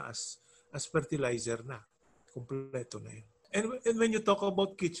pa siya as fertilizer na. Kompleto na yun. And when you talk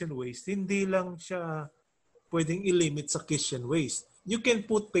about kitchen waste, hindi lang siya pwedeng i-limit sa kitchen waste. You can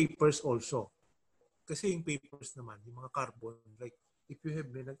put papers also. Kasi yung papers naman, yung mga carbon, like if you have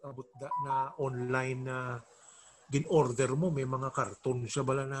may nag-abot na online na gin-order mo, may mga karton siya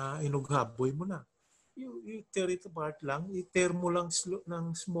bala na inughaboy mo na. You tear it apart lang, i-tear mo lang ng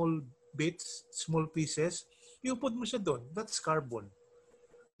small bits, small pieces, put mo siya doon. That's carbon.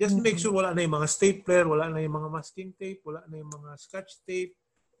 Just make sure wala na yung mga stapler, wala na yung mga masking tape, wala na yung mga scotch tape,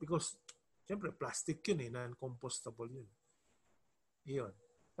 because siyempre plastic yun non-compostable yun. Iyon.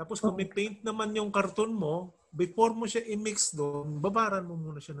 Tapos kung may paint naman yung karton mo, before mo siya i-mix doon, babaran mo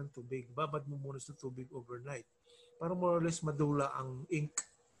muna siya ng tubig. Babad mo muna sa tubig overnight. Para more or less madula ang ink.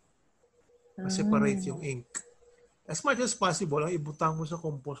 Ma-separate yung ink. As much as possible, ang ibutang mo sa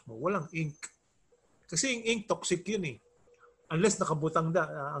compost mo, walang ink. Kasi yung ink, toxic yun eh. Unless nakabutang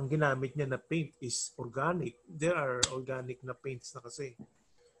ang ginamit niya na paint is organic. There are organic na paints na kasi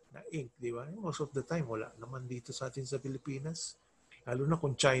na ink, di ba? Most of the time, wala naman dito sa atin sa Pilipinas. Lalo na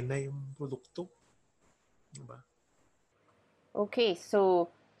kung China yung produkto. Di ba? Okay, so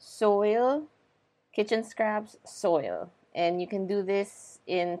soil, kitchen scraps, soil. And you can do this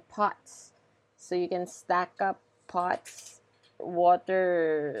in pots. So you can stack up pots,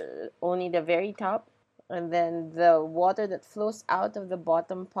 water only the very top, and then the water that flows out of the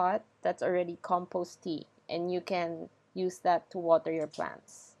bottom pot, that's already compost tea. And you can use that to water your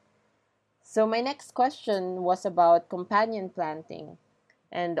plants. So my next question was about companion planting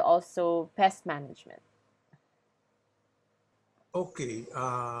and also pest management. Okay.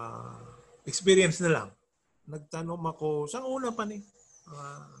 Experience na lang. Nagtanong ako, saan una pa ni?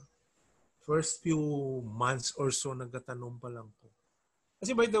 First few months or so, nagtatanong pa lang po.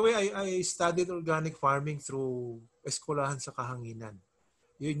 Kasi by the way, I studied organic farming through Eskwelahan sa Kahanginan.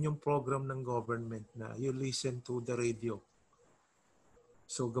 Yun yung program ng government na you listen to the radio.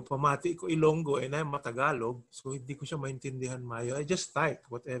 So, gapamati ko Ilonggo and I'm Matagalog, so hindi ko siya maintindihan mayo. I just type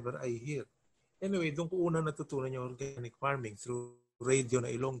whatever I hear. Anyway, doon ko una natutunan yung organic farming through radio na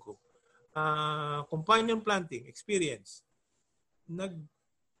Ilonggo. Companion planting, experience.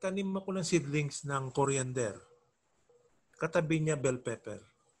 Nagtanim ako ng seedlings ng coriander. Katabi niya bell pepper.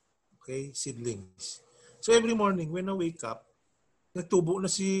 Okay, seedlings. So every morning when I wake up, nagtubo na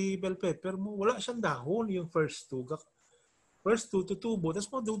si bell pepper mo. Wala siyang dahon yung first two. First two tutubo. Tapos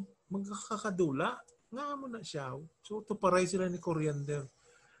magkakadula. Nga mo na siya. So tuparay sila ni coriander.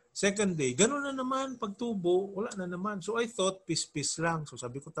 Second day, gano'n na naman. Pagtubo, wala na naman. So I thought, pis-pis lang. So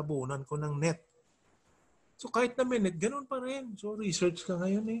sabi ko, tabunan ko ng net. So kahit na minute, gano'n pa rin. So research ka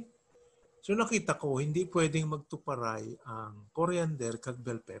ngayon eh. So nakita ko, hindi pwedeng magtuparay ang coriander kag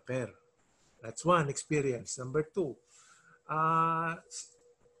bell pepper. That's one experience. Number two,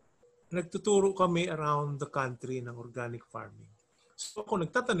 nagtuturo kami around the country ng organic farming. So ako,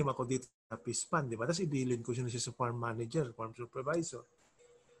 nagtatanim ako dito sa Pispan, di ba? Tapos ibilin ko siya sa farm manager, farm supervisor.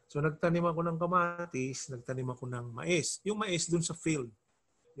 So nagtanim ako ng kamatis, nagtanim ako ng mais. Yung mais dun sa field.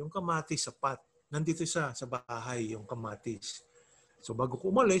 Yung kamatis sa pot. Nandito sa bahay yung kamatis. So bago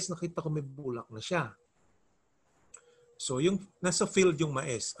ko umalis, nakita ko may bulak na siya. So yung nasa field yung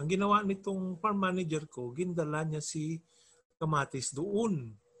mais. Ang ginawa nitong farm manager ko, gindala niya si kamatis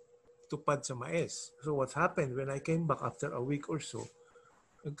doon tupad sa mais. So what happened when I came back after a week or so,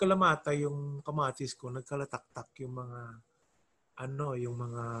 nagkalamata yung kamatis ko, nagkalataktak yung mga yung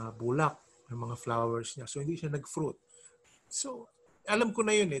mga bulak, yung mga flowers niya. So, hindi siya nag-fruit. So, alam ko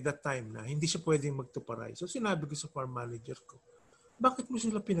na yun that time na hindi siya pwedeng magtuparay. So, sinabi ko sa farm manager ko, bakit mo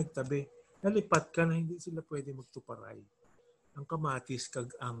sila pinagtabi? Nalipat ka na hindi sila pwedeng magtuparay. Ang kamatis kag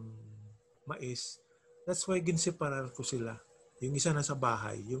ang mais. That's why ginseparar ko sila. Yung isa nasa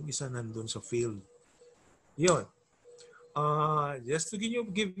bahay, yung isa nandun sa field. Yun. Just to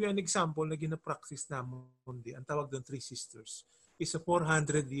give you an example na gina-practice namin, ang tawag doon Three Sisters, is a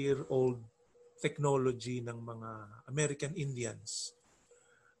 400-year-old technology ng mga American Indians.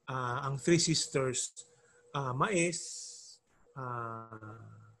 Ang Three Sisters, mais,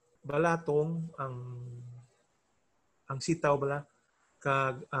 balatong, ang sitaw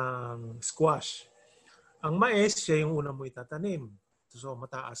kag ang squash. Ang mais, siya yung una mo itatanim. So,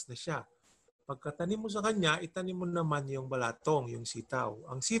 mataas na siya. Pagkatanim mo sa kanya, itanim mo naman yung balatong, yung sitaw.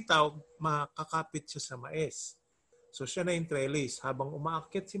 Ang sitaw, makakapit siya sa mais. So siya na yung trellis. Habang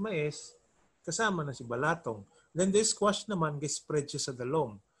umaakyat si mais, kasama na si balatong. Then the squash naman, spread siya sa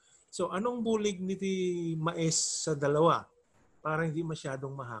dalom. So anong bulig ni mais sa dalawa? Para hindi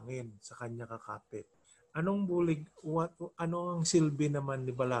masyadong mahangin sa kanya kakapit. Anong bulig, ano ang silbi naman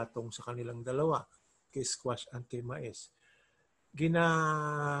ni balatong sa kanilang dalawa? Kay squash at kay mais.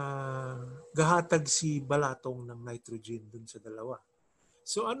 Gahatag si balatong ng nitrogen dun sa dalawa.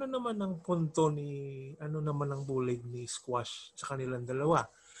 So ano naman ang punto ano naman ang bulig ni squash sa kanilang dalawa?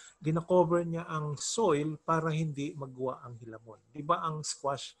 Gina-cover niya ang soil para hindi magwa ang hilamon. Di ba ang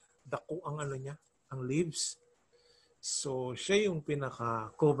squash, dako ang niya, ang leaves? So siya yung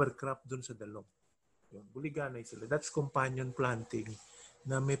pinaka-cover crop dun sa dalom. Yun, buliganay sila. That's companion planting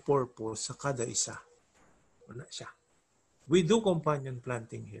na may purpose sa kada isa. Wala siya. We do companion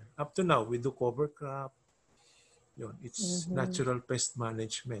planting here. Up to now, we do cover crop. Yun, it's natural pest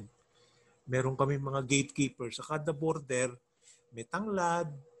management. Meron kami mga gatekeepers. Sa kada border, may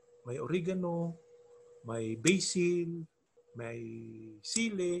tanglad, may oregano, may basil, may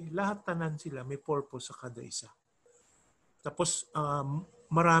sili. Lahat tanan sila. May purpose sa kada isa. Tapos,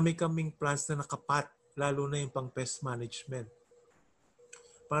 marami kaming plants na nakapat, lalo na yung pang pest management.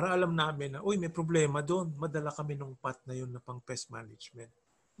 Para alam namin na, uy, may problema doon. Madala kami nung pot na yun na pang pest management.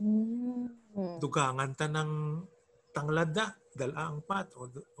 Dugangan ta ng tanglad na, dala ang pot.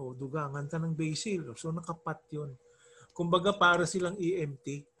 O dugangan ta ng basil. So, nakapat yun. Kumbaga, para silang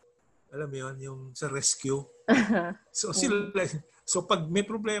EMT. Alam mo yun, yung sa rescue. So, pag may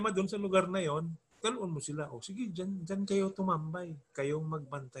problema doon sa lugar na yon, talon mo sila. O, sige, dyan kayo tumambay. Kayong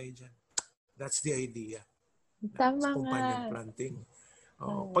magbantay dyan. That's the idea. Tama companion planting.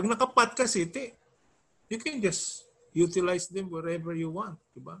 Pag nakapat kasi, you can just utilize them wherever you want,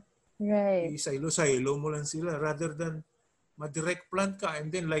 diba? Right. Silo-silo mo lang sila rather than ma-direct plant ka and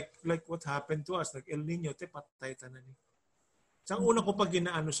then like what happened to us, like El Nino, patay tanan ni. Sa una ko pag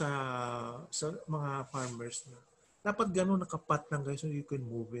ginaano sa mga farmers na dapat gano'n nakapat lang guys so you can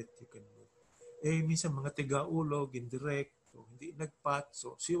move it, minsan mga tiga-ulo, indirect, dito. Hindi nagpat.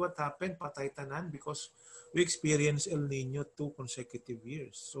 So, see what happened? Patay tanan because we experienced El Nino 2 consecutive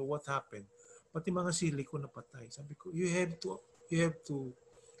years. So, what happened? Pati mga sili ko napatay. Sabi ko, you have to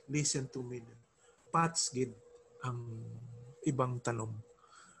listen to me. Pats gid ang ibang tanom.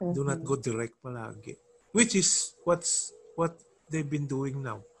 Do not go direct palagi. Which is what they've been doing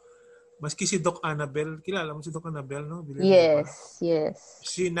now. Maski si Doc Annabel, kilala mo si Doc Annabel, no? Yes, yes.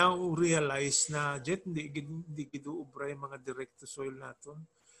 She now realized na, Jet, hindi giduubra yung mga direct to soil natin.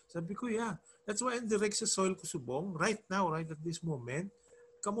 Sabi ko, yeah. That's why ang direct sa soil ko subong, right now, right at this moment,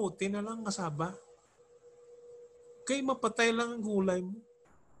 kamuti na lang kasaba. Kay mapatay lang ang gulay mo.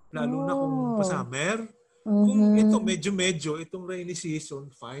 Lalo na kung pa-summer. Kung ito, medyo, itong rainy season,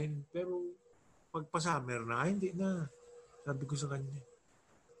 fine. Pero pag pa-summer na, hindi na. Sabi ko sa kanya.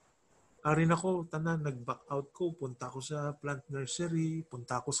 Arin ako, nag-back out ko. Punta ako sa plant nursery,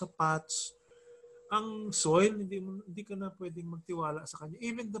 punta ako sa pots. Ang soil, hindi ka na pwedeng magtiwala sa kanya.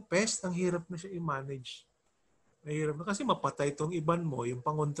 Even the pest, ang hirap na siya i-manage. Mahirap na kasi mapatay itong iban mo, yung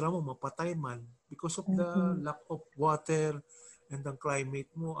pangontra mo, mapatay man. Because of the lack of water and ang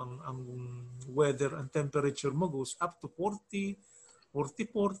climate mo, ang weather and temperature mo goes up to 40,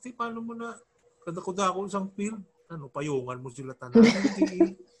 40, paano mo na, kada ko isang field, payungan mo sila tanan.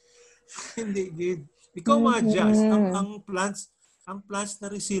 Hindi, gid. Ikaw ma-adjust. Ang plants na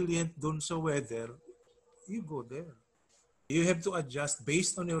resilient doon sa weather, you go there. You have to adjust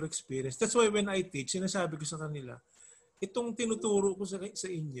based on your experience. That's why when I teach, sinasabi ko sa kanila, itong tinuturo ko sa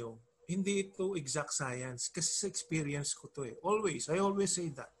inyo, hindi ito exact science kasi sa experience ko to eh. I always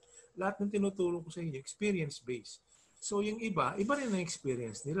say that. Lahat ng tinuturo ko sa inyo, experience-based. So yung iba rin ang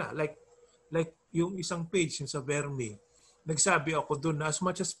experience nila. Like yung isang page yung sa Vermi, nagsabi ako doon na as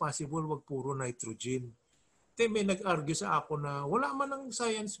much as possible, wag puro nitrogen. May nag-argue sa ako na wala man ng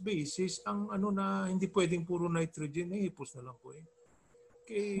science basis ang na hindi pwedeng puro nitrogen, hipos na lang ko eh.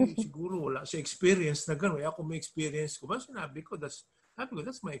 Kaya siguro wala siya experience na gano'n. Ako may experience ko. Ba sinabi ko, that's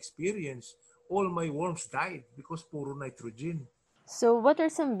my experience. All my worms died because puro nitrogen. So what are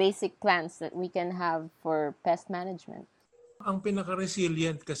some basic plans that we can have for pest management? Ang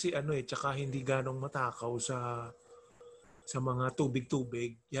pinaka-resilient kasi tsaka hindi ganong matakaw sa mga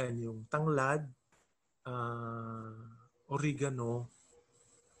tubig-tubig, yan yung tanglad, oregano,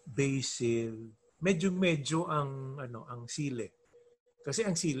 basil, medyo ang sili. Kasi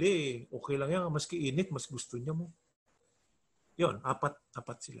ang sili, okay lang yan, maski init, mas gusto niya mo. Yon, apat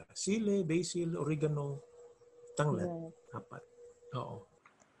sila. Sili, basil, oregano, tanglad, apat. Oo.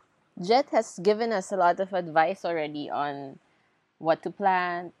 Jet has given us a lot of advice already on what to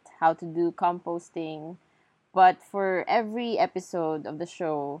plant, how to do composting. But for every episode of the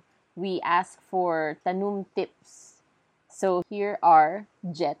show, we ask for tanum tips. So here are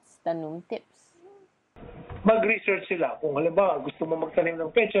Jet's tanum tips. Mag-research sila. Kung halimbawa gusto mo magtanim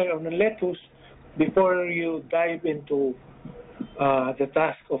ng pechay o ng lettuce, before you dive into the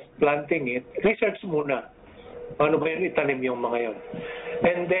task of planting it, research muna. Paano ba yun itanim yung mga yun?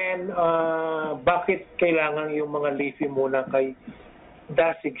 And then, bakit kailangan yung mga leafy muna kay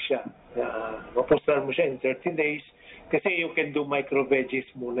dasig siya? Mapustar mo siya in 30 days kasi you can do micro veggies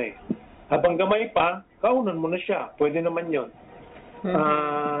muna eh. Habang gamay pa, kaunan mo na siya. Pwede naman yun.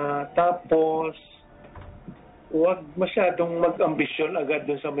 Tapos, huwag masyadong mag-ambisyon agad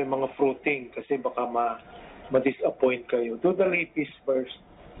dun sa may mga fruiting kasi baka ma-disappoint kayo. Do the leafies first.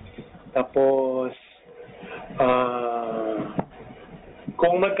 Tapos,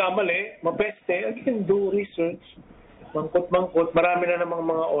 kung nagkamali, mapeste, again, do research. Mangkot. Marami na namang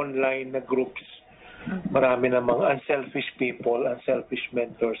mga online na groups. Marami na mga unselfish people, unselfish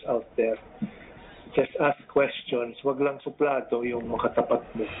mentors out there. Just ask questions. Wag lang suplado yung makatapat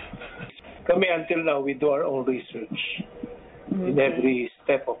mo. Kami until now, we do our own research in every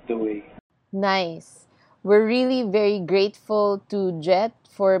step of the way. Nice. We're really very grateful to Jet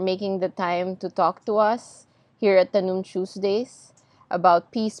for making the time to talk to us here at Tanum Tuesdays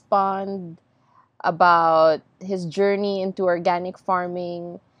about Peace Pond, about his journey into organic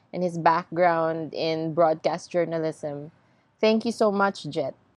farming, and his background in broadcast journalism. Thank you so much,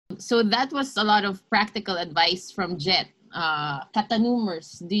 Jet. So that was a lot of practical advice from Jet.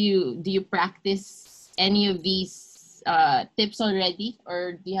 Katanumers, do you practice any of these tips already,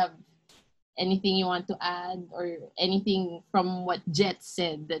 or do you have anything you want to add, or anything from what Jet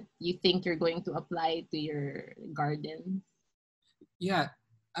said that you think you're going to apply to your garden? Yeah,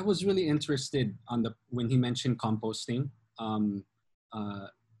 I was really interested when he mentioned composting.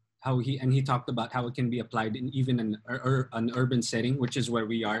 He talked about how it can be applied in even an urban setting, which is where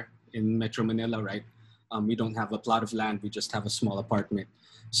we are in Metro Manila, right? We don't have a plot of land. We just have a small apartment.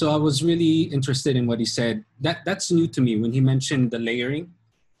 So I was really interested in what he said. That's new to me when he mentioned the layering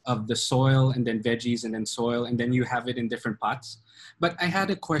of the soil and then veggies and then soil, and then you have it in different pots. But I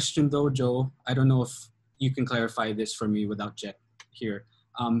had a question though, Joe. I don't know if you can clarify this for me without Jet here.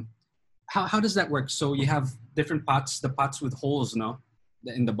 How does that work? So you have different pots, the pots with holes, no,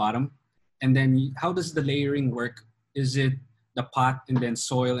 in the bottom. And then how does the layering work? Is it the pot and then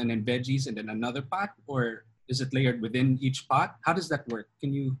soil and then veggies and then another pot, or is it layered within each pot? How does that work?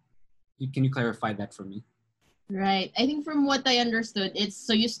 Can you clarify that for me? Right. I think from what I understood, it's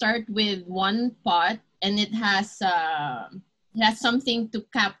so you start with one pot and it has something to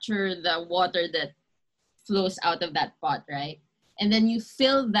capture the water that flows out of that pot, right? And then you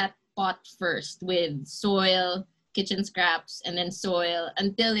fill that pot first with soil, kitchen scraps, and then soil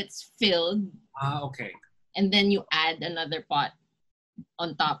until it's filled. Okay. And then you add another pot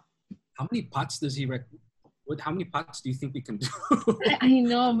on top. How many pots does he how many pots do you think we can do? I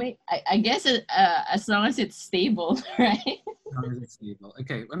know. I guess as long as it's stable, right? As long as it's stable.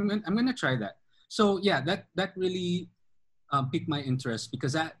 Okay, I'm gonna try that. So yeah, that really piqued my interest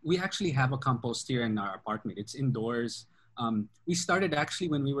because we actually have a compost here in our apartment. It's indoors. We started actually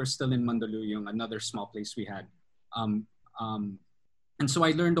when we were still in Mandaluyong, another small place we had. And so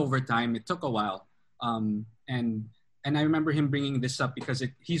I learned over time. It took a while. And I remember him bringing this up because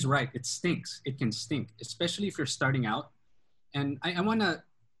he's right. It stinks. It can stink, especially if you're starting out. And I want to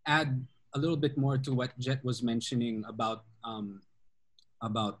add a little bit more to what Jet was mentioning about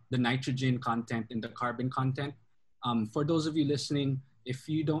the nitrogen content and the carbon content. For those of you listening, if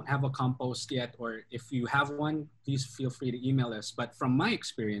you don't have a compost yet, or if you have one, please feel free to email us. But from my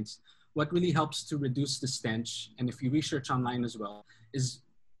experience, what really helps to reduce the stench, and if you research online as well, is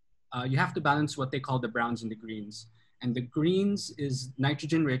you have to balance what they call the browns and the greens. And the greens is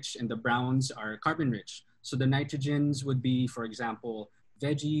nitrogen rich and the browns are carbon rich. So the nitrogens would be, for example,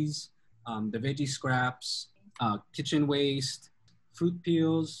 veggies, the veggie scraps, kitchen waste, fruit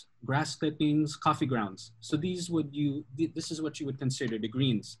peels, grass clippings, coffee grounds. So this is what you would consider the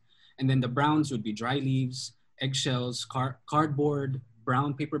greens. And then the browns would be dry leaves, eggshells, cardboard,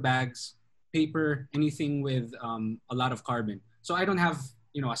 brown paper bags, paper, anything with a lot of carbon. So I don't have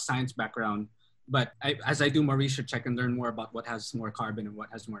a science background, but as I do more research, I can learn more about what has more carbon and what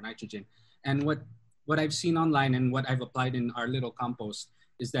has more nitrogen. And what I've seen online and what I've applied in our little compost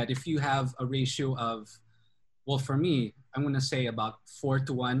is that if you have a ratio of, well, for me, I'm going to say about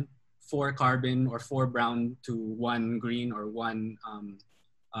 4:1, 4 carbon or 4 brown to 1 green or 1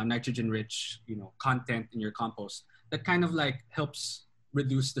 nitrogen-rich, content in your compost. That kind of like helps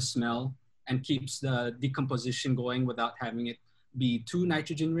reduce the smell and keeps the decomposition going without having it be too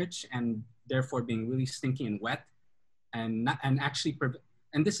nitrogen-rich and therefore being really stinky and wet, and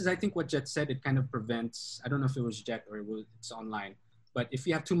this is, I think, what Jet said. It kind of prevents. I don't know if it was Jet or it's online, but if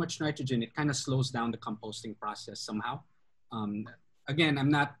you have too much nitrogen, it kind of slows down the composting process somehow. Again, I'm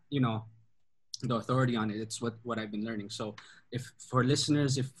not the authority on it. It's what I've been learning. So if for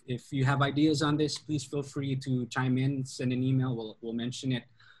listeners, if you have ideas on this, please feel free to chime in, send an email. We'll mention it.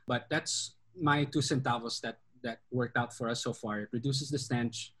 But that's my 2 centavos that worked out for us so far. It reduces the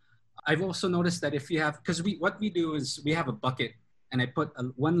stench. I've also noticed that if you have, because what we do is we have a bucket and I put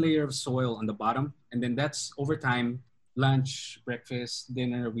 1 layer of soil on the bottom, and then that's over time, lunch, breakfast,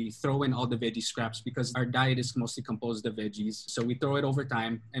 dinner, we throw in all the veggie scraps because our diet is mostly composed of veggies. So we throw it over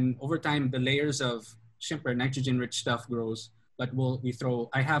time, and over time, the layers of syempre, nitrogen-rich stuff grows, but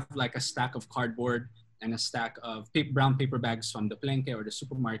I have like a stack of cardboard and a stack of brown paper bags from the Plenke or the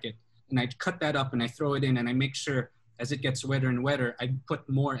supermarket, and I cut that up and I throw it in, and I make sure as it gets wetter and wetter, I put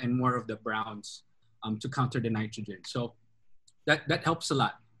more and more of the browns to counter the nitrogen. So that helps a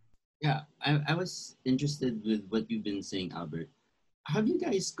lot. Yeah, I was interested with what you've been saying, Albert. Have you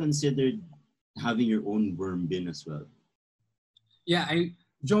guys considered having your own worm bin as well? Yeah,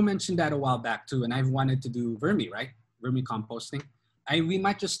 Joe mentioned that a while back too, and I've wanted to do vermi composting. We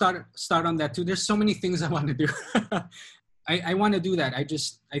might just start on that too. There's so many things I want to do. I want to do that.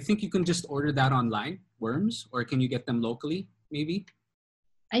 I think you can just order that online, worms, or can you get them locally, maybe?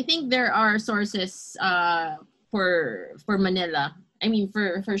 I think there are sources for Manila. I mean,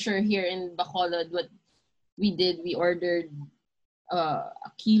 for sure here in Bacolod, what we did, we ordered a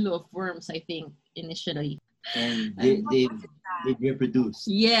kilo of worms, I think, initially. And they reproduce.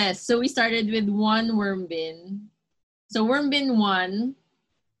 Yes, so we started with 1 worm bin. So worm bin 1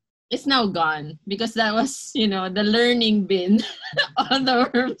 is now gone because that was, the learning bin. All the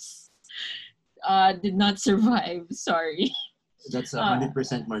worms did not survive. Sorry. That's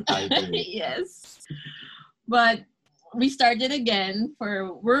 100% mortality. Yes. But we started again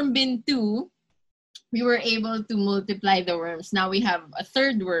for worm bin 2. we were able to multiply the worms. Now we have a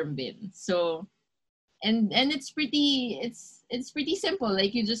third worm bin. So and it's pretty simple.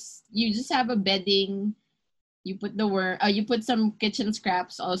 Like you just have a bedding. You put the worm. You put some kitchen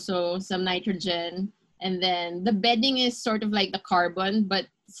scraps, also some nitrogen, and then the bedding is sort of like the carbon. But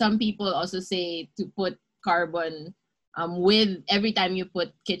some people also say to put carbon with every time you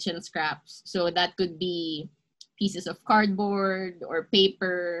put kitchen scraps. So that could be pieces of cardboard or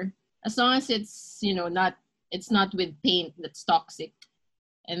paper, as long as it's not it's not with paint that's toxic.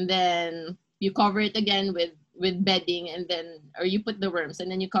 And then you cover it again with bedding, and then or you put the worms and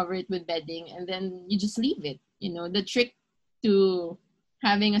then you cover it with bedding, and then you just leave it. The trick to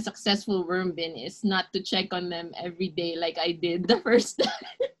having a successful worm bin is not to check on them every day like I did the first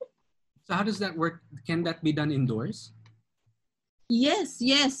time. So how does that work? Can that be done indoors? Yes,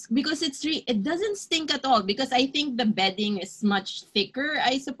 because it doesn't stink at all, because I think the bedding is much thicker,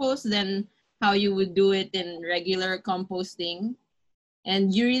 I suppose, than how you would do it in regular composting.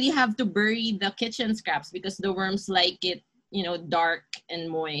 And you really have to bury the kitchen scraps because the worms like it, dark and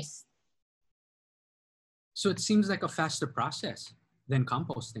moist. So it seems like a faster process than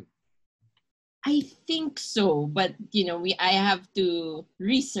composting. I think so, but I have to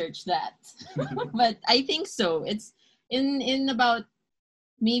research that. But I think so. It's in about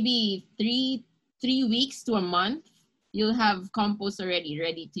maybe three weeks to a month, you'll have compost already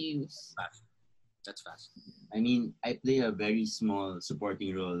ready to use. Fast. That's fast. I mean, I play a very small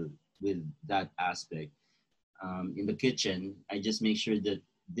supporting role with that aspect. In the kitchen, I just make sure that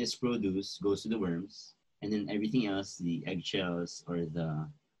this produce goes to the worms, and then everything else, the eggshells or the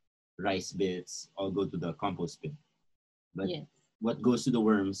rice bits, all go to the compost bin. But Yes. what goes to the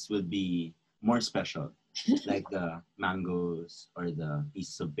worms will be more special, like the mangoes or the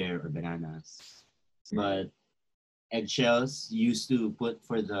pieces of pear or bananas. But eggshells used to put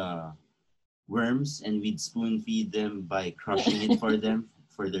for the worms, and we'd spoon feed them by crushing it for them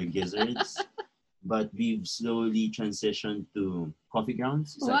for their gizzards. But we've slowly transitioned to coffee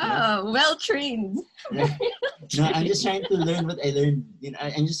grounds. Is that correct? Wow, well trained. No, I'm just trying to learn what I learned.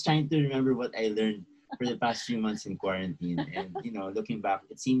 I'm just trying to remember what I learned for the past few months in quarantine. And looking back,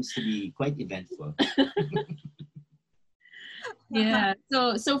 it seems to be quite eventful. Yeah.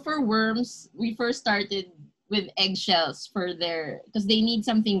 So for worms, we first started with eggshells because they need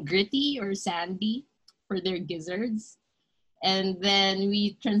something gritty or sandy for their gizzards. And then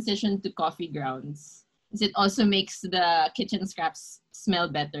we transitioned to coffee grounds, because it also makes the kitchen scraps smell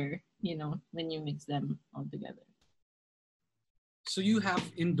better, when you mix them all together. So you have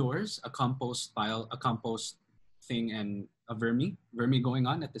indoors a compost pile, a compost thing, and a vermi going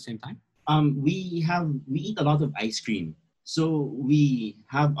on at the same time? We eat a lot of ice cream. So we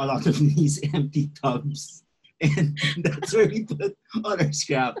have a lot of these empty tubs. And that's where we put all our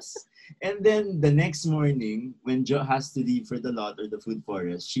scraps. And then the next morning, when Jo has to leave for the lot or the food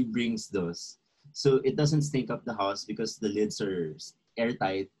forest, she brings those. So it doesn't stink up the house because the lids are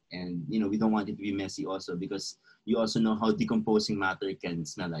airtight, and we don't want it to be messy also, because you also know how decomposing matter can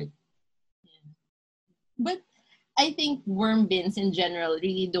smell like. But I think worm bins in general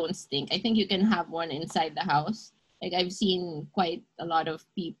really don't stink. I think you can have one inside the house. Like I've seen quite a lot of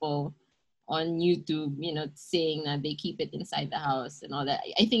people on YouTube, saying that they keep it inside the house and all that.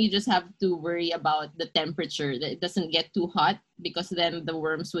 I think you just have to worry about the temperature, that it doesn't get too hot, because then the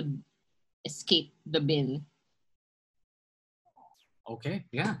worms would escape the bin. Okay,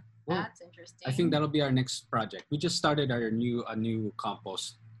 yeah. Well, That's interesting. I think that'll be our next project. We just started a new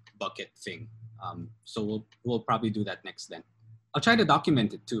compost bucket thing. So we'll probably do that next then. I'll try to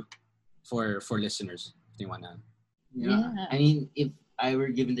document it too for listeners if they wanna. Yeah. I mean, if I were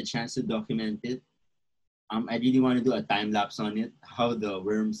given the chance to document it, I really want to do a time lapse on it, how the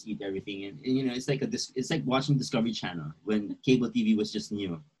worms eat everything, and it's like it's like watching Discovery Channel when cable TV was just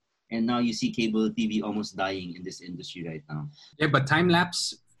new, and now you see cable TV almost dying in this industry right now. Yeah, but time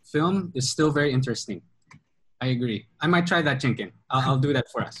lapse film is still very interesting. I agree. I might try that, Chinkin. I'll do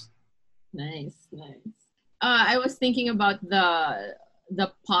that for us. Nice. I was thinking about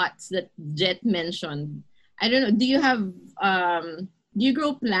the pots that Jet mentioned. I don't know. Do you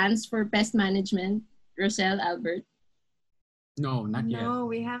grow plants for pest management, Roselle, Albert? No, not yet. No,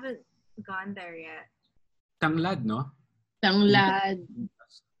 we haven't gone there yet. Tanglad, no? Tanglad.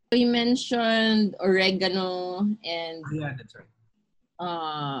 You mentioned oregano and Yeah, that's right.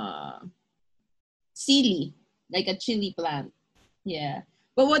 Sili, like a chili plant. Yeah.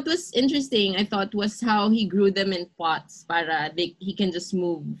 But what was interesting, I thought, was how he grew them in pots he can just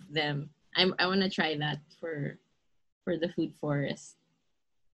move them. I want to try that for the food forest.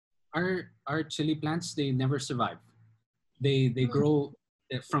 Our chili plants, they never survive. They grow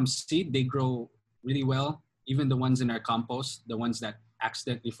from seed. They grow really well. Even the ones in our compost, the ones that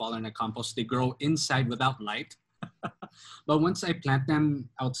accidentally fall in our compost, they grow inside without light. But once I plant them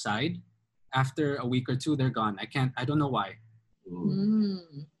outside, after a week or two, they're gone. I don't know why. Ooh.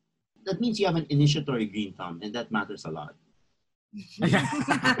 Mm. That means you have an initiatory green thumb, and that matters a lot.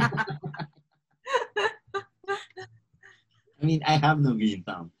 I mean, I have no green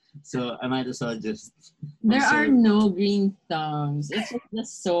thumb, so I might as well just. There are observe. no green thumbs. It's just the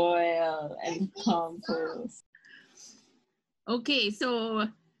soil and compost. Okay, so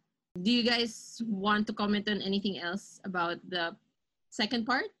do you guys want to comment on anything else about the second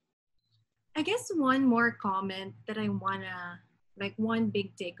part? I guess one more comment that I wanna, like, one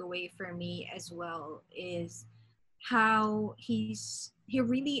big takeaway for me as well is how he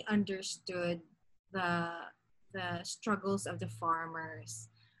really understood the struggles of the farmers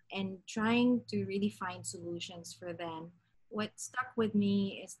and trying to really find solutions for them. What stuck with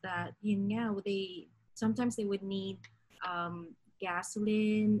me is that, they sometimes they would need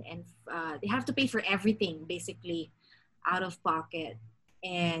gasoline, and they have to pay for everything basically out of pocket,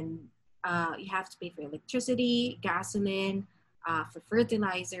 and you have to pay for electricity, gasoline, for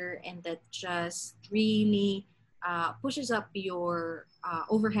fertilizer, and that just really pushes up your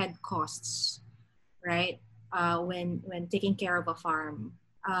overhead costs, right? When taking care of a farm,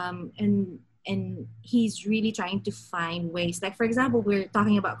 and he's really trying to find ways. Like, for example, we're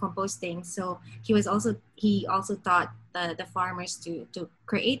talking about composting, so he also taught the farmers to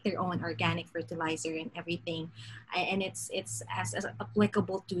create their own organic fertilizer and everything, and it's as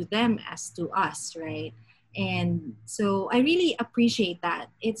applicable to them as to us, right? And so I really appreciate that.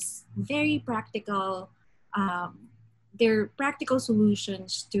 It's very practical. They're practical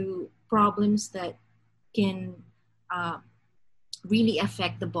solutions to problems that can really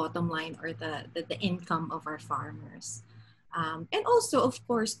affect the bottom line, or the income of our farmers. And also, of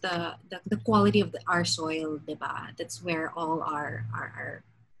course, the quality of our soil, diba? That's where all our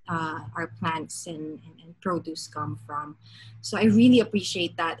plants and produce come from. So I really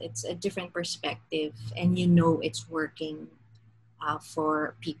appreciate that. It's a different perspective, and it's working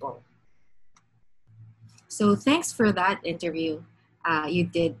for people. So thanks for that interview. You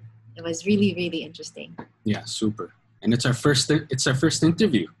did. It was really, really interesting. Yeah, super. And it's our first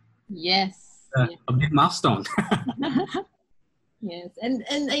interview. Yes. A big milestone. Yes. And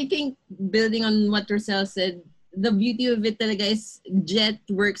I think, building on what Rosel said, the beauty of it talaga is Jet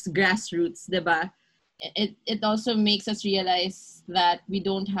works grassroots, diba? It also makes us realize that we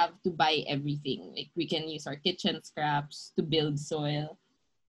don't have to buy everything. Like, we can use our kitchen scraps to build soil.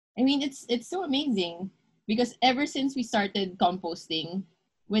 I mean, it's so amazing, because ever since we started composting,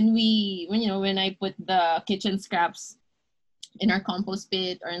 when I put the kitchen scraps in our compost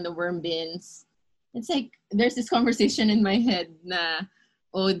pit or in the worm bins, it's like there's this conversation in my head na,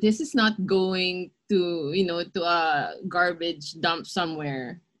 oh, this is not going to a garbage dump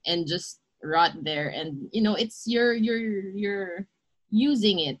somewhere and just rot there. And it's you're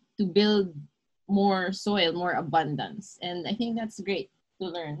using it to build more soil, more abundance. And I think that's great to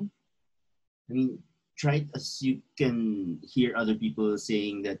learn. I mean, try as you can hear other people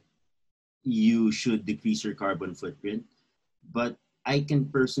saying that you should decrease your carbon footprint, but I can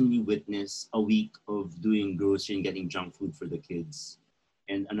personally witness a week of doing grocery and getting junk food for the kids,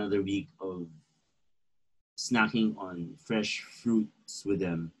 and another week of snacking on fresh fruits with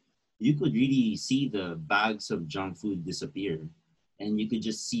them. You could really see the bags of junk food disappear, and you could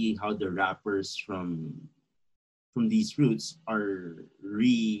just see how the wrappers from these fruits are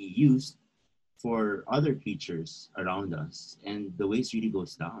reused for other creatures around us, and the waste really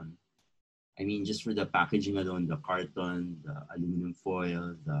goes down. I mean, just for the packaging alone, the carton, the aluminum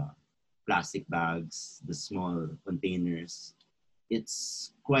foil, the plastic bags, the small containers,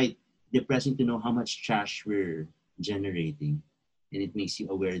 it's quite depressing to know how much trash we're generating. And it makes you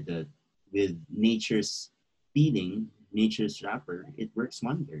aware that with nature's feeding, nature's wrapper, it works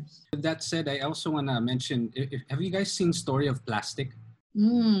wonders. With that said, I also want to mention, have you guys seen Story of Plastic?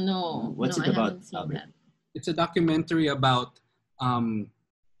 No. What's no, it I about, haven't seen Albert? that. It's a documentary about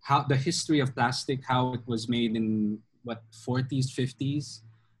how the history of plastic, how it was made in 40s, 50s,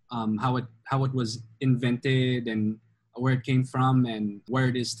 how it was invented, and where it came from, and where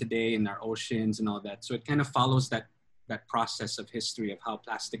it is today in our oceans and all that. So it kind of follows that process of history of how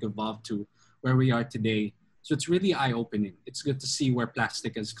plastic evolved to where we are today. So it's really eye-opening. It's good to see where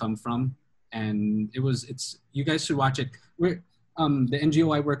plastic has come from, and it's you guys should watch it. We're the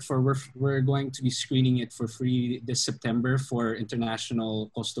NGO I work for, we're going to be screening it for free this September for International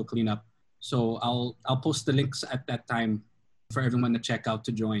Coastal Cleanup. So I'll post the links at that time for everyone to check out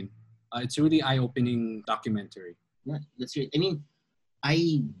to join. It's a really eye-opening documentary. Yeah, that's great. I mean,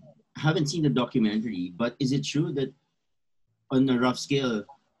 I haven't seen the documentary, but is it true that on a rough scale,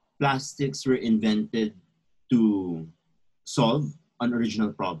 plastics were invented to solve an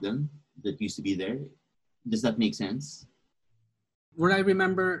original problem that used to be there? Does that make sense? What I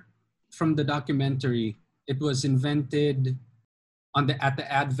remember from the documentary, it was invented at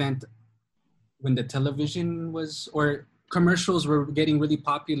the advent when the television was, or commercials were getting really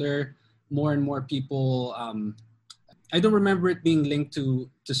popular. More and more people. I don't remember it being linked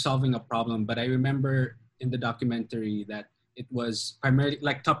to solving a problem, but I remember in the documentary that it was primarily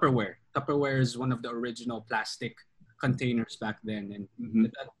like Tupperware. Tupperware is one of the original plastic containers back then,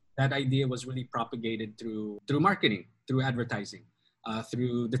 and that idea was really propagated through marketing, through advertising,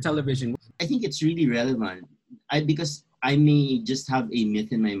 through the television. I think it's really relevant. Because I may just have a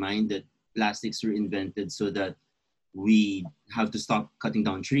myth in my mind that plastics were invented so that we have to stop cutting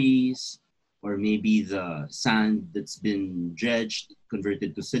down trees, or maybe the sand that's been dredged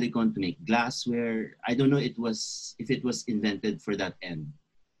converted to silicone to make glassware. I don't know if it was invented for that end.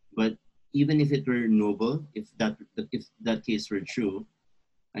 But even if it were noble, if that case were true,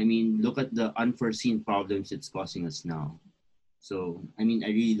 I mean, look at the unforeseen problems it's causing us now. So, I mean, I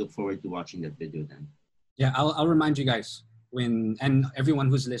really look forward to watching that video then. Yeah, I'll remind you guys and everyone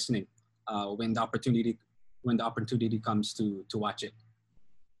who's listening, when the opportunity comes to watch it.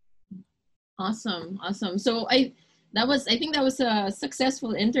 Awesome. So I think that was a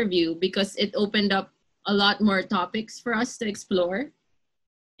successful interview because it opened up a lot more topics for us to explore,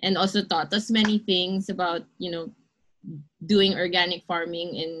 and also taught us many things about, doing organic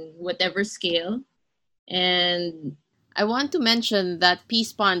farming in whatever scale. And I want to mention that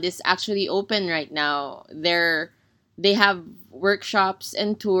Peace Pond is actually open right now. They have workshops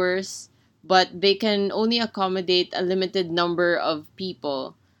and tours, but they can only accommodate a limited number of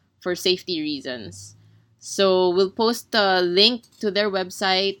people for safety reasons. So we'll post a link to their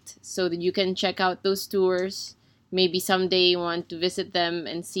website so that you can check out those tours. Maybe someday you want to visit them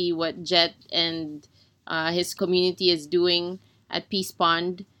and see what Jet and his community is doing at Peace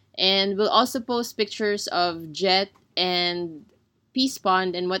Pond. And we'll also post pictures of Jet and Peace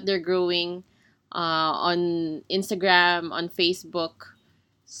Pond and what they're growing on Instagram, on Facebook,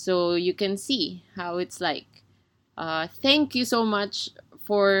 so you can see how it's like. Thank you so much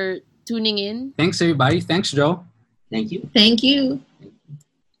for tuning in. Thanks, everybody. Thanks, Joe. Thank you. Thank you.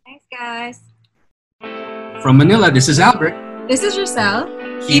 Thanks, guys. From Manila, this is Albert. This is Roselle.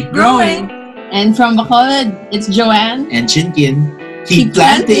 Keep growing. And from Bacolod, it's Joanne. And Chinkin, keep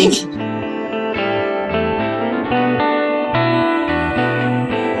planting.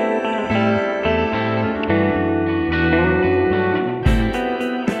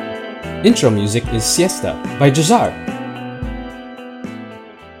 Intro music is Siesta by Jazar.